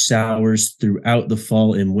Mountain Beach sours throughout the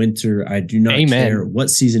fall and winter. I do not care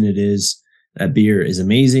what season it is. That beer is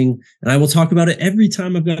amazing. And I will talk about it every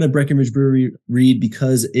time I've got a Breckenridge Brewery read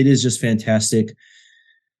because it is just fantastic.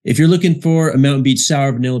 If you're looking for a Mountain Beach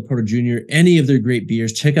Sour, Vanilla Porter Jr., any of their great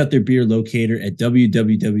beers, check out their beer locator at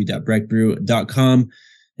www.breckbrew.com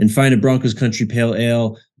and find a Broncos Country Pale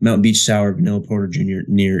Ale, Mountain Beach Sour, Vanilla Porter Jr.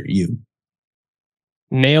 near you.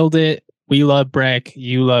 Nailed it. We love Breck.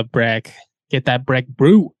 You love Breck. Get that Breck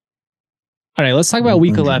brew. All right, let's talk about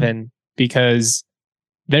week 11 because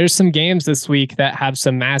there's some games this week that have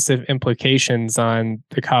some massive implications on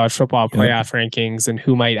the college football playoff rankings and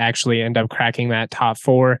who might actually end up cracking that top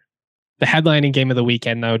four. The headlining game of the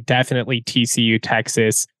weekend, though, definitely TCU,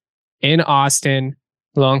 Texas. In Austin,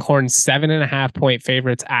 Longhorns 7.5 point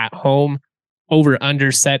favorites at home. Over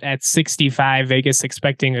under set at 65. Vegas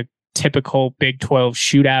expecting a typical Big 12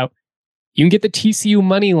 shootout. You can get the TCU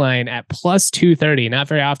money line at plus 230. Not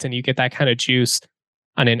very often you get that kind of juice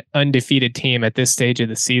on an undefeated team at this stage of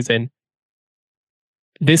the season.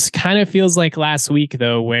 This kind of feels like last week,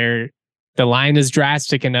 though, where the line is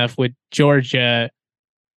drastic enough with Georgia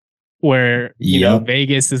where, you know,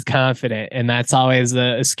 Vegas is confident. And that's always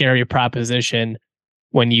a scary proposition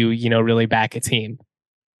when you really back a team.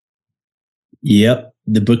 Yep.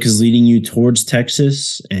 The book is leading you towards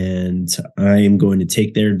Texas, and I am going to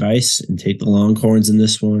take their advice and take the Longhorns in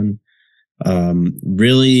this one.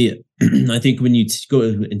 Really, I think when you go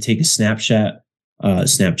and take a snapshot of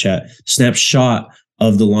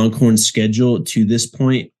the Longhorns schedule to this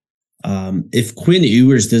point, if Quinn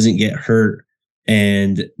Ewers doesn't get hurt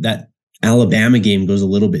and that Alabama game goes a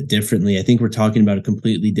little bit differently. I think we're talking about a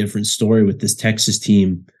completely different story with this Texas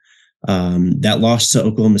team. That loss to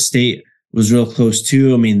Oklahoma State was real close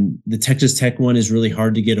too. I mean, the Texas Tech one is really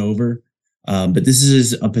hard to get over. But this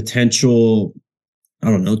is a potential, I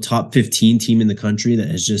don't know, top 15 team in the country that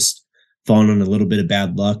has just fallen on a little bit of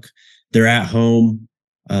bad luck. They're at home.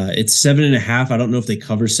 It's 7.5. I don't know if they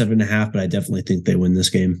cover 7.5, but I definitely think they win this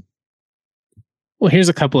game. Well, here's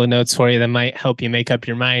a couple of notes for you that might help you make up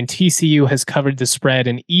your mind. TCU has covered the spread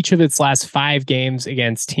in each of its last 5 games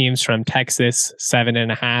against teams from Texas,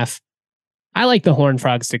 7.5. I like the Horned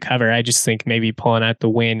Frogs to cover. I just think maybe pulling out the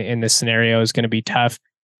win in this scenario is going to be tough.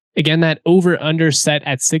 Again, that over-under set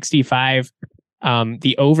at 65.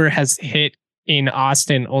 The over has hit in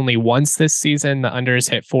Austin only once this season. The under has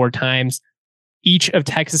hit 4 times. Each of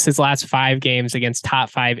Texas's last 5 games against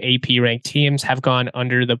top 5 AP ranked teams have gone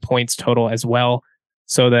under the points total as well.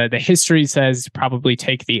 So the history says probably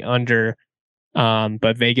take the under.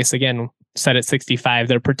 But Vegas, again, set at 65.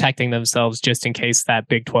 They're protecting themselves just in case that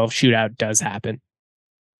Big 12 shootout does happen.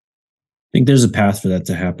 I think there's a path for that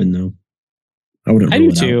to happen, though. I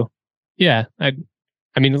do too. Out. Yeah. I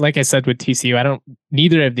mean, like I said with TCU,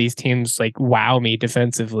 neither of these teams like wow me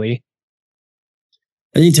defensively.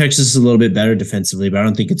 I think Texas is a little bit better defensively, but I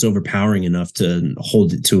don't think it's overpowering enough to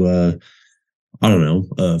hold it to a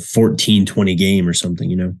 14-20 game or something,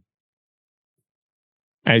 you know?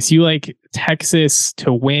 All right. So you like Texas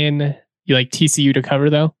to win. You like TCU to cover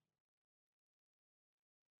though?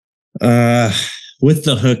 With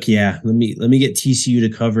the hook, yeah. Let me get TCU to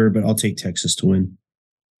cover, but I'll take Texas to win.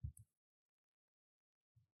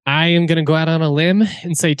 I am going to go out on a limb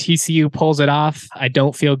and say TCU pulls it off. I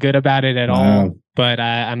don't feel good about it at all, but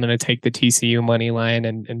I'm going to take the TCU money line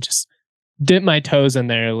and just dip my toes in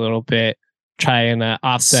there a little bit, try and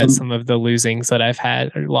offset some of the losings that I've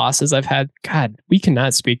had or losses I've had. God, we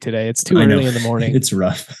cannot speak today. It's too early in the morning. It's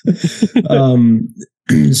rough.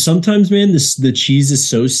 Sometimes, man, the cheese is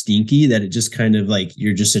so stinky that it just kind of like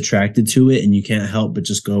you're just attracted to it and you can't help but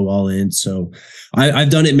just go all in. So I've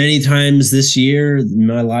done it many times this year in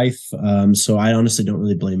my life. So I honestly don't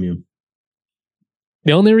really blame you.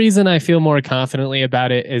 The only reason I feel more confidently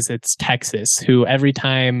about it is it's Texas, who every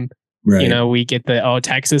time, we get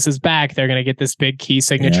Texas is back, they're going to get this big key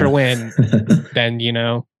signature win. Then,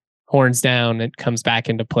 horns down, it comes back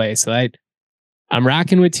into play. So I'm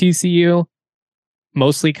rocking with TCU.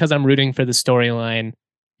 Mostly because I'm rooting for the storyline,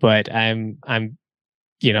 but I'm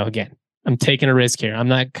taking a risk here. I'm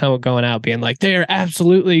not going out being like, they're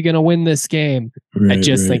absolutely going to win this game. I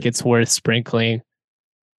just think it's worth sprinkling.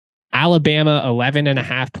 Alabama,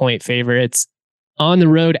 11.5 point favorites on the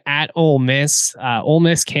road at Ole Miss. Ole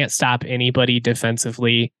Miss can't stop anybody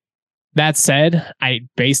defensively. That said,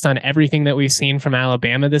 based on everything that we've seen from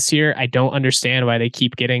Alabama this year, I don't understand why they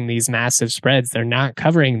keep getting these massive spreads. They're not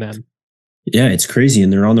covering them. Yeah, it's crazy.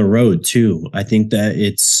 And they're on the road too. I think that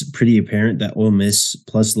it's pretty apparent that Ole Miss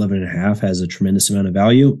plus 11.5 has a tremendous amount of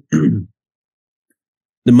value.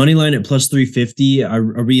 The money line at plus 350.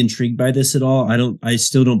 Are we intrigued by this at all? I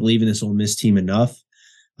still don't believe in this Ole Miss team enough.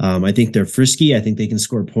 I think they're frisky. I think they can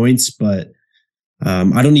score points, but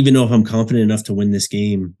I don't even know if I'm confident enough to win this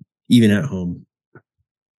game, even at home.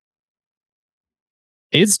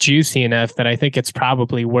 It's juicy enough that I think it's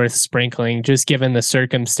probably worth sprinkling, just given the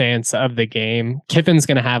circumstance of the game. Kiffin's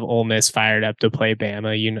going to have Ole Miss fired up to play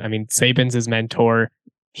Bama. Saban's his mentor.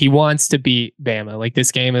 He wants to beat Bama. Like,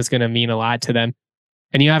 this game is going to mean a lot to them.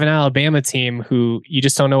 And you have an Alabama team who you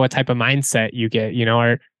just don't know what type of mindset you get.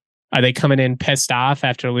 Are they coming in pissed off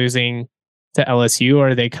after losing to LSU, or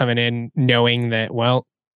are they coming in knowing that,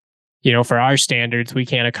 for our standards, we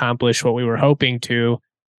can't accomplish what we were hoping to?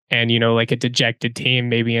 And, like a dejected team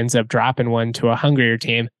maybe ends up dropping one to a hungrier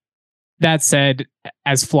team. That said,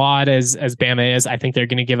 as flawed as Bama is, I think they're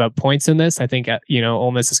going to give up points in this. I think,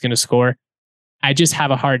 Ole Miss is going to score. I just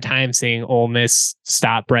have a hard time seeing Ole Miss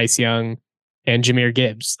stop Bryce Young and Jahmyr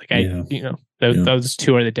Gibbs. Those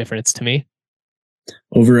two are the difference to me.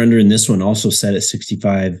 Over under in this one also set at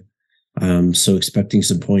 65. So expecting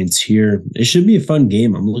some points here. It should be a fun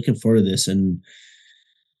game. I'm looking forward to this. And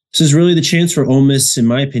this is really the chance for Ole Miss, in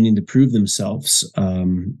my opinion, to prove themselves.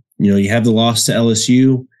 You have the loss to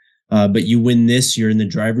LSU, but you win this, you're in the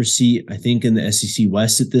driver's seat, I think, in the SEC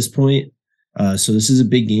West at this point. So this is a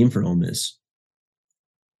big game for Ole Miss.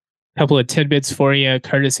 A couple of tidbits for you,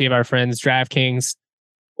 courtesy of our friends DraftKings.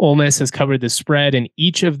 Ole Miss has covered the spread in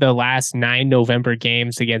each of the last 9 November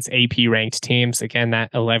games against AP-ranked teams. Again,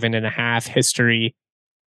 that 11.5 history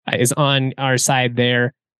is on our side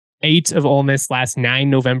there. 8 of Ole Miss' last 9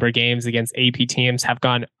 November games against AP teams have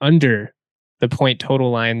gone under the point total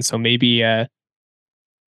line. So maybe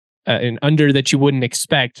an under that you wouldn't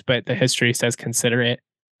expect, but the history says consider it.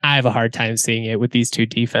 I have a hard time seeing it with these two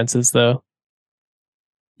defenses, though.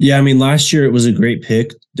 Yeah, I mean, last year it was a great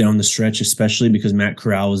pick down the stretch, especially because Matt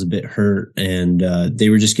Corral was a bit hurt and they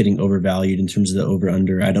were just getting overvalued in terms of the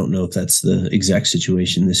over-under. I don't know if that's the exact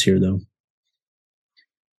situation this year, though.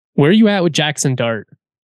 Where are you at with Jackson Dart?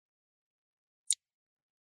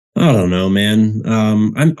 I don't know, man.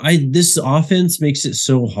 This offense makes it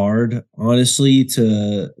so hard, honestly,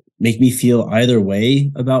 to make me feel either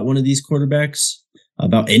way about one of these quarterbacks,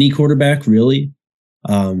 about any quarterback, really.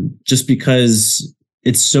 Just because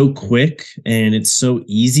it's so quick and it's so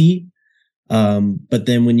easy. But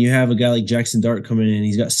then when you have a guy like Jackson Dart coming in,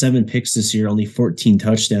 he's got 7 picks this year, only 14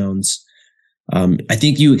 touchdowns. I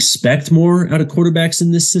think you expect more out of quarterbacks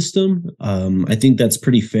in this system. I think that's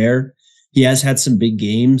pretty fair. He has had some big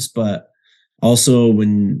games, but also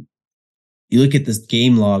when you look at this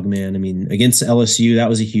game log, man, I mean, against LSU, that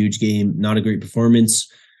was a huge game, not a great performance.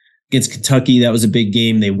 Against Kentucky, that was a big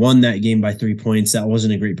game. They won that game by 3 points. That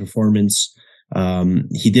wasn't a great performance.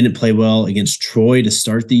 He didn't play well against Troy to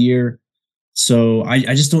start the year. So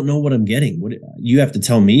I just don't know what I'm getting. What you have to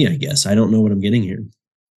tell me, I guess. I don't know what I'm getting here.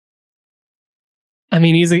 I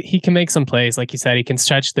mean, he can make some plays. Like you said, he can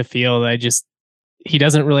stretch the field. He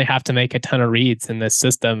doesn't really have to make a ton of reads in this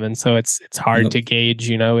system. And so it's hard to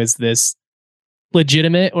gauge, is this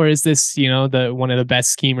legitimate or is this, the one of the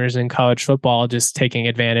best schemers in college football, just taking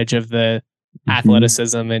advantage of the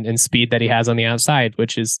athleticism and speed that he has on the outside,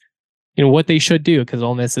 which is, what they should do, because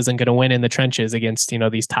Ole Miss isn't going to win in the trenches against,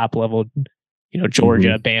 these top level,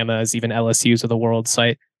 Georgia, Bama's, even LSU's of the world.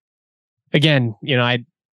 So again,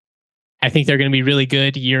 I think they're going to be really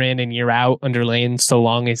good year in and year out under Lane, so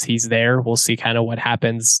long as he's there. We'll see kind of what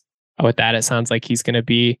happens with that. It sounds like he's going to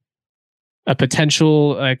be a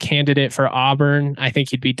potential candidate for Auburn. I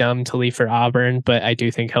think he'd be dumb to leave for Auburn, but I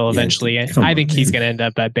do think he'll eventually. He's going to end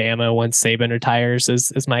up at Bama once Saban retires,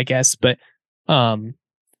 is my guess. But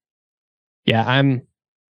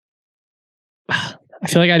I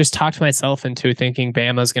feel like I just talked myself into thinking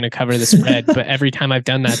Bama's going to cover the spread, but every time I've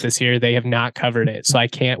done that this year, they have not covered it. So I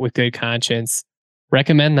can't with good conscience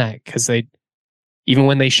recommend that, because even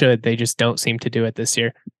when they should, they just don't seem to do it this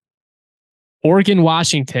year. Oregon,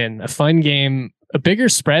 Washington, a fun game, a bigger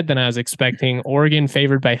spread than I was expecting. Oregon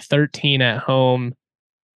favored by 13 at home.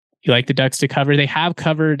 You like the Ducks to cover? They have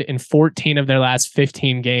covered in 14 of their last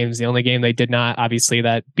 15 games. The only game they did not, obviously,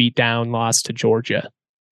 that beat down loss to Georgia.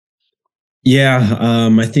 Yeah,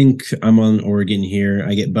 I think I'm on Oregon here.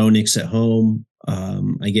 I get Bo Nix at home.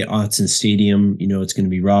 I get Autzen Stadium. It's going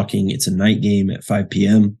to be rocking. It's a night game at 5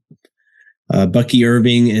 p.m. Bucky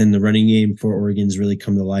Irving and the running game for Oregon's really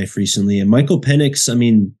come to life recently. And Michael Penix, I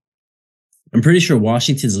mean, I'm pretty sure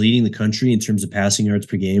Washington's leading the country in terms of passing yards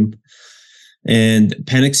per game. And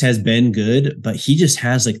Penix has been good, but he just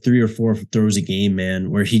has like 3 or 4 throws a game,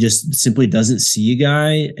 man, where he just simply doesn't see a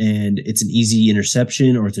guy and it's an easy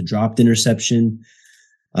interception or it's a dropped interception.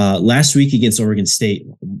 Last week against Oregon State,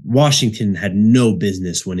 Washington had no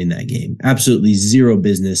business winning that game. Absolutely zero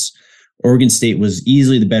business. Oregon State was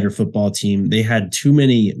easily the better football team. They had too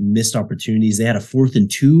many missed opportunities. They had a 4th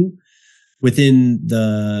and 2 within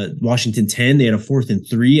the Washington 10. They had a 4th and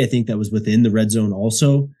 3. I think that was within the red zone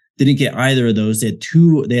also. Didn't get either of those. They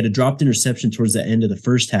had a dropped interception towards the end of the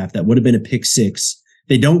first half. That would have been a pick 6.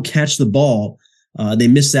 They don't catch the ball. They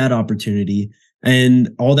miss that opportunity.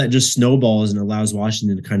 And all that just snowballs and allows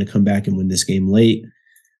Washington to kind of come back and win this game late.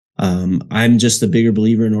 I'm just a bigger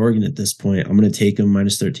believer in Oregon at this point. I'm going to take them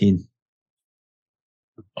minus 13.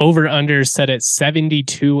 Over under set at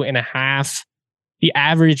 72.5. The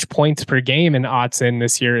average points per game in Autzen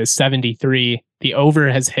this year is 73. The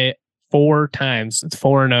over has hit 4 times. It's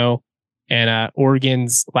 4-0. And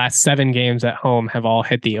Oregon's last 7 games at home have all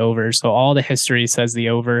hit the over. So all the history says the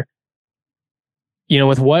over.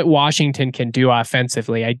 With what Washington can do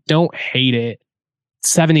offensively, I don't hate it.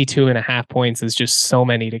 72.5 points is just so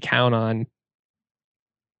many to count on.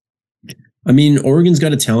 I mean, Oregon's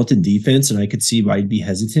got a talented defense, and I could see why I'd be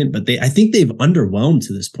hesitant, but I think they've underwhelmed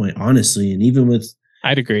to this point, honestly. And even with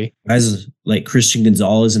I'd agree. Guys like Christian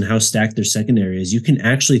Gonzalez and how stacked their secondary is, you can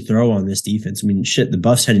actually throw on this defense. I mean, shit, the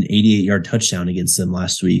Buffs had an 88-yard touchdown against them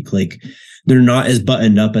last week. Like, they're not as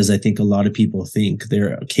buttoned up as I think a lot of people think.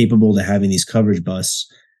 They're capable to having these coverage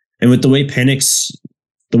busts. And with the way Penix,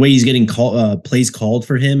 the way he's getting plays called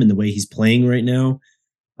for him and the way he's playing right now,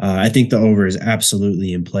 I think the over is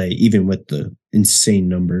absolutely in play, even with the insane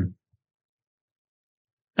number.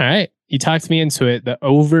 All right. You talked me into it. The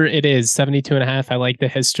over it is 72.5. I like the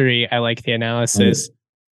history. I like the analysis.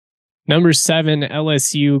 Number 7,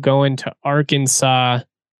 LSU going to Arkansas.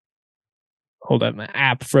 hold up, my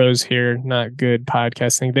app froze here. Not good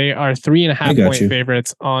podcasting. They are 3.5-point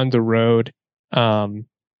favorites on the road.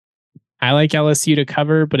 I like LSU to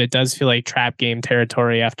cover, but it does feel like trap game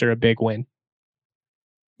territory after a big win.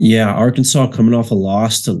 Yeah, Arkansas coming off a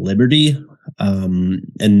loss to Liberty,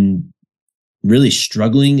 and really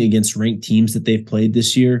struggling against ranked teams that they've played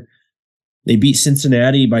this year. They beat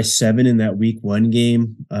Cincinnati by 7 in that week 1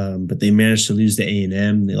 game, but they managed to lose to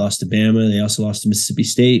A&M. They lost to Bama. They also lost to Mississippi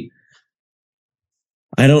State.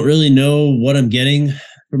 I don't really know what I'm getting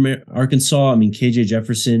from Arkansas. I mean, KJ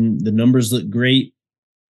Jefferson, the numbers look great,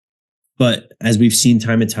 but as we've seen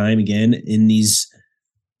time and time again in these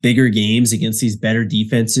bigger games against these better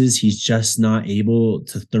defenses, he's just not able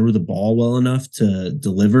to throw the ball well enough to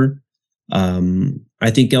deliver.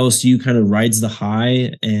 I think LSU kind of rides the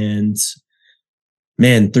high, and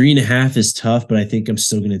man, 3.5 is tough, but I think I'm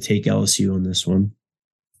still going to take LSU on this one.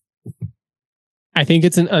 I think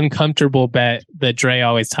it's an uncomfortable bet that Dre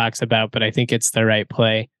always talks about, but I think it's the right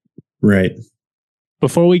play. Right.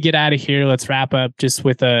 Before we get out of here, let's wrap up just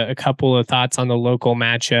with a couple of thoughts on the local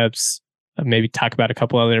matchups. Maybe talk about a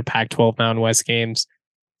couple other Pac-12 Mountain West games.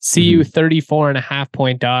 CU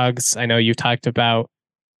 34.5-point dogs. I know you've talked about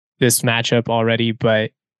this matchup already,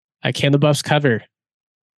 but can the Buffs cover?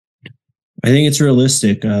 I think it's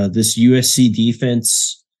realistic. This USC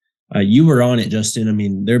defense, you were on it, Justin. I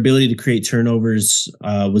mean, their ability to create turnovers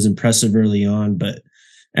was impressive early on, but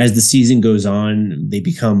as the season goes on, they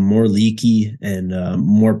become more leaky and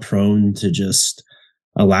more prone to just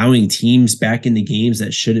allowing teams back into games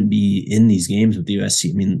that shouldn't be in these games with the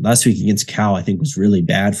USC. I mean, last week against Cal, I think was really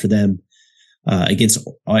bad for them. Against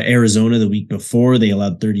Arizona the week before, they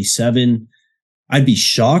allowed 37. I'd be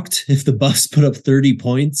shocked if the Buffs put up 30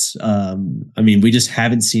 points. I mean, we just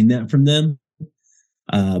haven't seen that from them.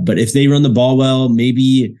 But if they run the ball well,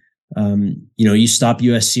 maybe you stop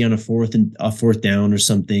USC on a fourth down or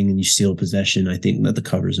something, and you steal possession. I think that the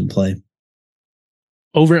cover's in play.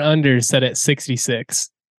 Over under set at 66.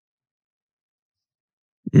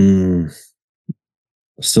 I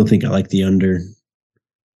still think I like the under.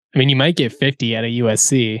 I mean, you might get 50 out of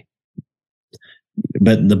USC.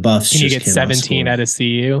 But the Buffs can you get 17 out of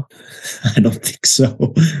CU? I don't think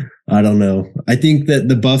so. I don't know. I think that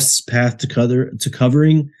the Buffs' path to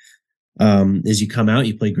covering is you come out,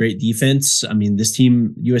 you play great defense. I mean, this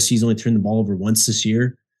team, USC's only turned the ball over once this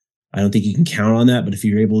year. I don't think you can count on that, but if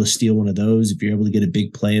you're able to steal one of those, if you're able to get a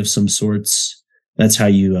big play of some sorts, that's how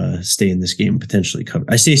you stay in this game, potentially cover.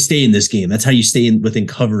 I say stay in this game. That's how you stay within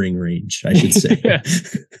covering range, I should say.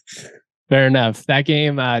 Fair enough. That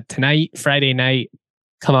game tonight, Friday night,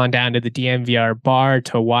 come on down to the DMVR bar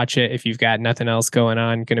to watch it if you've got nothing else going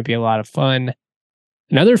on. Going to be a lot of fun.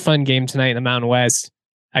 Another fun game tonight in the Mountain West.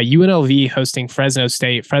 UNLV hosting Fresno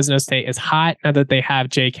State. Fresno State is hot now that they have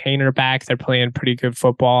Jake Haener back. They're playing pretty good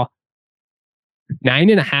football.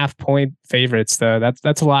 9.5-point favorites, though.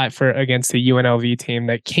 That's a lot for against a UNLV team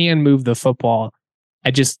that can move the football.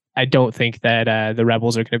 I don't think that the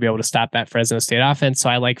Rebels are going to be able to stop that Fresno State offense. So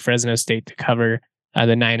I like Fresno State to cover the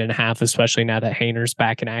 9.5, especially now that Haener's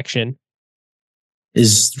back in action.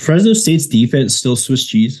 Is Fresno State's defense still Swiss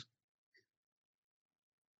cheese?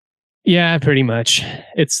 Yeah, pretty much.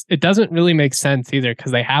 It doesn't really make sense either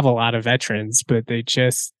because they have a lot of veterans, but they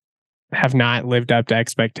just have not lived up to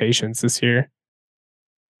expectations this year.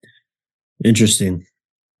 Interesting.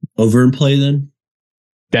 Over in play then?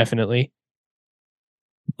 Definitely.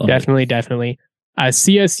 Definitely.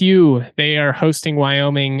 CSU, they are hosting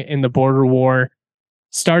Wyoming in the border war.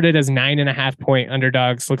 Started as 9.5-point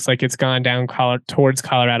underdogs. Looks like it's gone down towards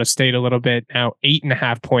Colorado State a little bit. Now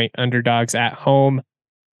 8.5-point underdogs at home.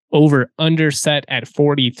 Over under set at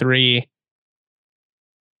 43.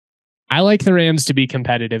 I like the Rams to be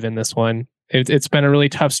competitive in this one. It's been a really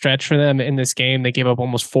tough stretch for them in this game. They gave up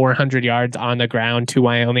almost 400 yards on the ground to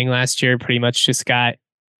Wyoming last year. Pretty much just got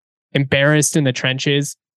embarrassed in the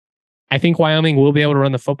trenches. I think Wyoming will be able to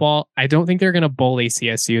run the football. I don't think they're going to bully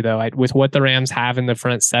CSU, though. With what the Rams have in the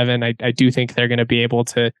front seven, I do think they're going to be able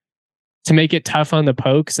to make it tough on the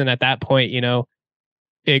Pokes. And at that point,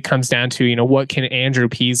 it comes down to, what can Andrew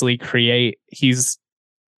Peasley create? He's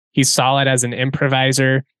solid as an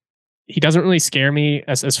improviser. He doesn't really scare me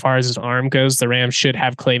as far as his arm goes. The Rams should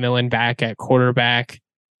have Clay Millen back at quarterback.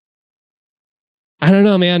 I don't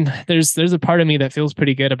know, man. There's a part of me that feels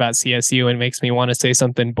pretty good about CSU and makes me want to say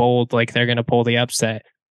something bold, like they're going to pull the upset.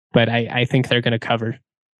 But I think they're going to cover.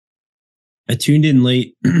 I tuned in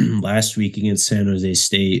late last week against San Jose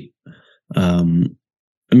State. I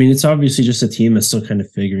mean, it's obviously just a team that's still kind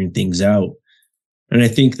of figuring things out. And I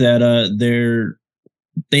think that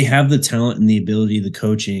they have the talent and the ability, the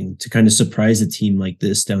coaching to kind of surprise a team like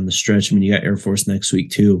this down the stretch. I mean, you got Air Force next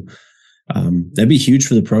week too. That'd be huge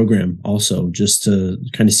for the program also, just to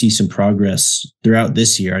kind of see some progress throughout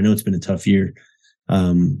this year. I know it's been a tough year,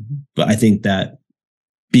 but I think that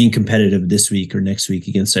being competitive this week or next week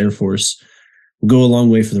against Air Force will go a long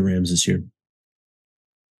way for the Rams this year.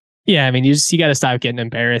 Yeah, I mean, you got to stop getting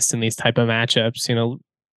embarrassed in these type of matchups. You know,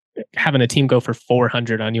 having a team go for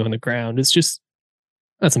 400 on you on the ground is just,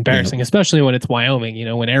 that's embarrassing, especially when it's Wyoming. You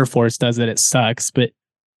know, when Air Force does it, it sucks, but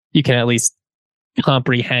you can at least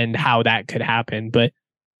comprehend how that could happen. But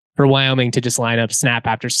for Wyoming to just line up snap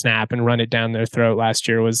after snap and run it down their throat last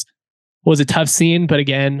year was a tough scene. But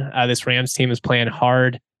again, this Rams team is playing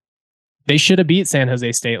hard. They should have beat San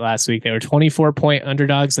Jose State last week. They were 24-point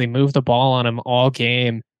underdogs. They moved the ball on them all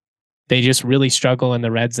game. They just really struggle in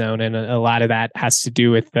the red zone. And a lot of that has to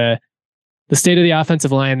do with the state of the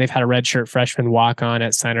offensive line. They've had a redshirt freshman walk on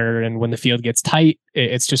at center. And when the field gets tight,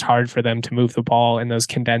 it's just hard for them to move the ball in those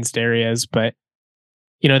condensed areas. But,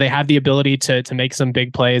 you know, they have the ability to make some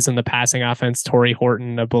big plays in the passing offense. Torrey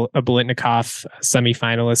Horton, a Biletnikoff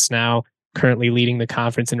semifinalist now, currently leading the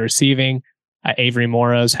conference in receiving. Avery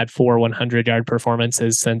Moro's had 4 100-yard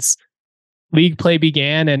performances since league play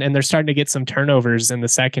began, and they're starting to get some turnovers in the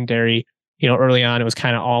secondary. You know, early on, it was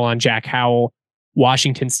kind of all on Jack Howell.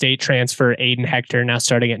 Washington State transfer Aiden Hector now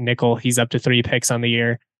starting at nickel. He's up to 3 picks on the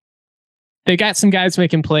year. They got some guys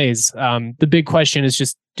making plays. The big question is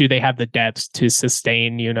just, do they have the depth to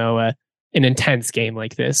sustain, you know, an intense game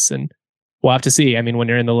like this? And we'll have to see. I mean, when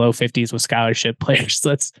you're in the low 50s with scholarship players,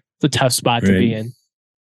 that's a tough spot to be in.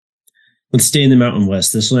 Let's stay in the Mountain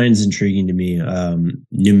West. This line is intriguing to me.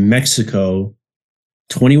 New Mexico,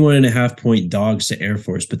 21.5-point dogs to Air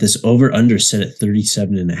Force, but this over-under set at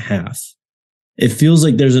 37.5. It feels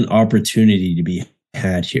like there's an opportunity to be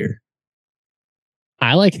had here.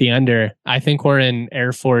 I like the under. I think we're in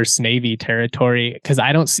Air Force Navy territory because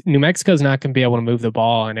New Mexico's not going to be able to move the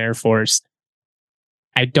ball on Air Force.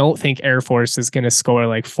 I don't think Air Force is going to score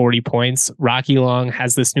like 40 points. Rocky Long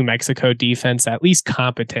has this New Mexico defense at least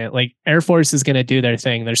competent. Like, Air Force is going to do their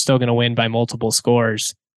thing. They're still going to win by multiple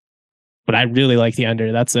scores. But I really like the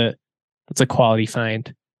under. That's a quality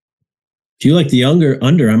find. If you like the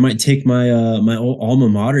under, I might take my my old alma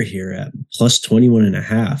mater here at plus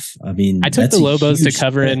 21.5. I mean, I took the Lobos to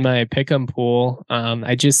cover in my pick'em pool.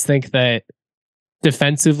 I just think that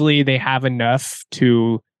defensively they have enough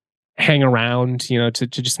to hang around, you know, to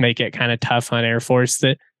just make it kind of tough on Air Force.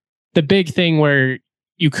 The big thing where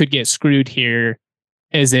you could get screwed here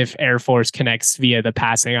is if Air Force connects via the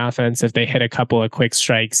passing offense, if they hit a couple of quick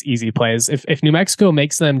strikes, easy plays. If New Mexico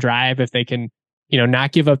makes them drive, if they can, you know,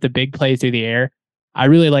 not give up the big play through the air, I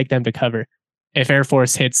really like them to cover. If Air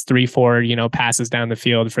Force hits 3-4, you know, passes down the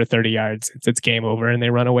field for 30 yards, it's game over and they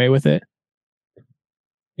run away with it.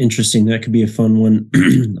 Interesting. That could be a fun one.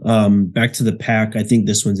 Back to the pack. I think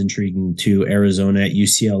this one's intriguing too. Arizona at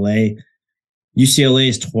UCLA. UCLA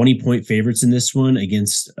is 20-point favorites in this one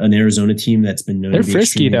against an Arizona team that's been known to be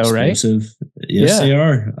frisky though, explosive. Right? Yes, yeah. They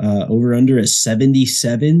are. Over under at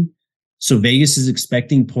 77. So Vegas is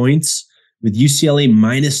expecting points. With UCLA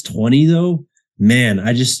minus 20 though, man,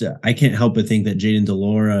 I can't help but think that Jaden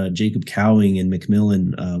DeLora, Jacob Cowing, and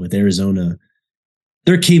McMillan with Arizona,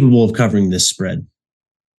 they're capable of covering this spread.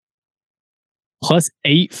 Plus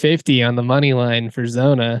 850 on the money line for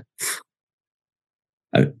Zona.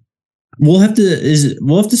 We'll have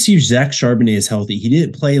to see if Zach Charbonnet is healthy. He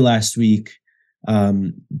didn't play last week, but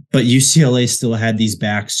UCLA still had these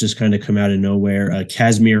backs just kind of come out of nowhere.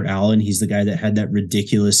 Casimir Allen, he's the guy that had that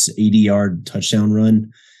ridiculous 80-yard touchdown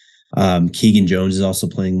run. Keegan Jones is also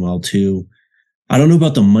playing well too. I don't know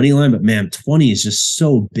about the money line, but man, 20 is just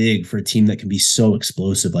so big for a team that can be so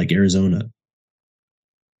explosive like Arizona.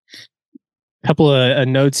 Couple of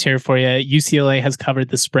notes here for you. UCLA has covered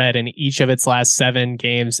the spread in each of its last 7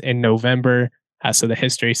 games in November. So the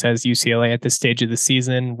history says UCLA at this stage of the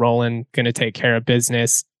season, rolling, going to take care of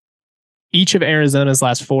business. Each of Arizona's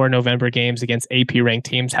last 4 November games against AP ranked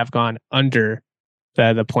teams have gone under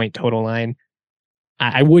the point total line.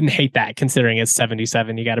 I wouldn't hate that considering it's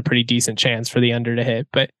 77. You got a pretty decent chance for the under to hit,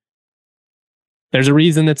 but there's a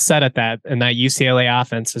reason it's set at that, and that UCLA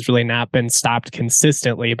offense has really not been stopped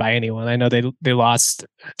consistently by anyone. I know they lost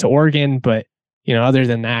to Oregon, but you know, other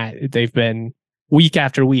than that, they've been week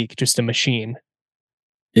after week just a machine.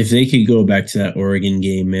 If they could go back to that Oregon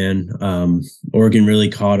game, man, Oregon really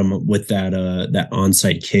caught them with that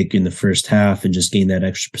onside kick in the first half and just gained that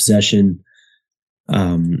extra possession.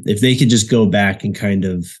 If they could just go back and kind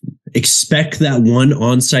of expect that one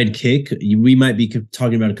onside kick, we might be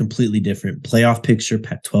talking about a completely different playoff picture,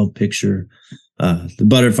 Pac-12 picture. The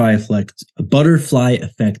butterfly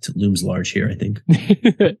effect looms large here, I think.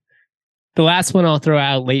 The last one I'll throw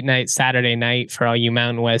out, late night Saturday night for all you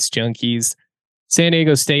Mountain West junkies. San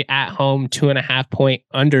Diego State at home, 2.5-point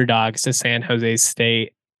underdogs to San Jose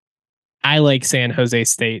State. I like San Jose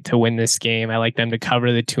State to win this game. I like them to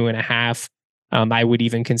cover the 2.5. I would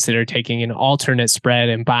even consider taking an alternate spread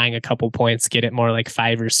and buying a couple points, get it more like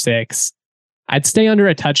 5 or 6. I'd stay under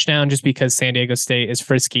a touchdown just because San Diego State is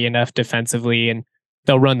frisky enough defensively and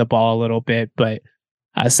they'll run the ball a little bit. But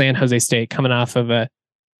San Jose State coming off of a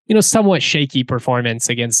somewhat shaky performance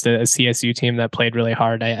against a CSU team that played really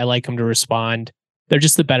hard. I like them to respond. They're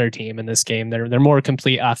just the better team in this game. They're more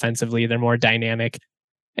complete offensively. They're more dynamic,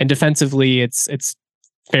 and defensively, it's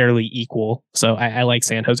fairly equal. So I like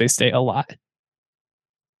San Jose State a lot.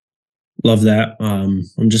 Love that.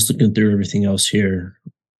 I'm just looking through everything else here.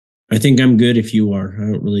 I think I'm good if you are.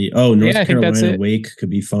 I don't really. Oh, North Carolina Wake could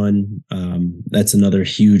be fun. That's another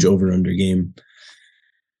huge over-under game.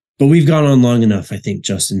 But we've gone on long enough, I think,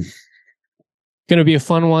 Justin. Going to be a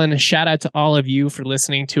fun one. Shout out to all of you for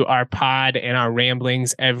listening to our pod and our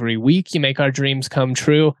ramblings every week. You make our dreams come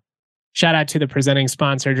true. Shout out to the presenting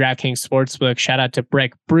sponsor, DraftKings Sportsbook. Shout out to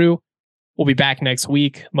Breck Brew. We'll be back next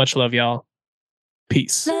week. Much love, y'all.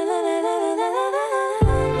 Peace.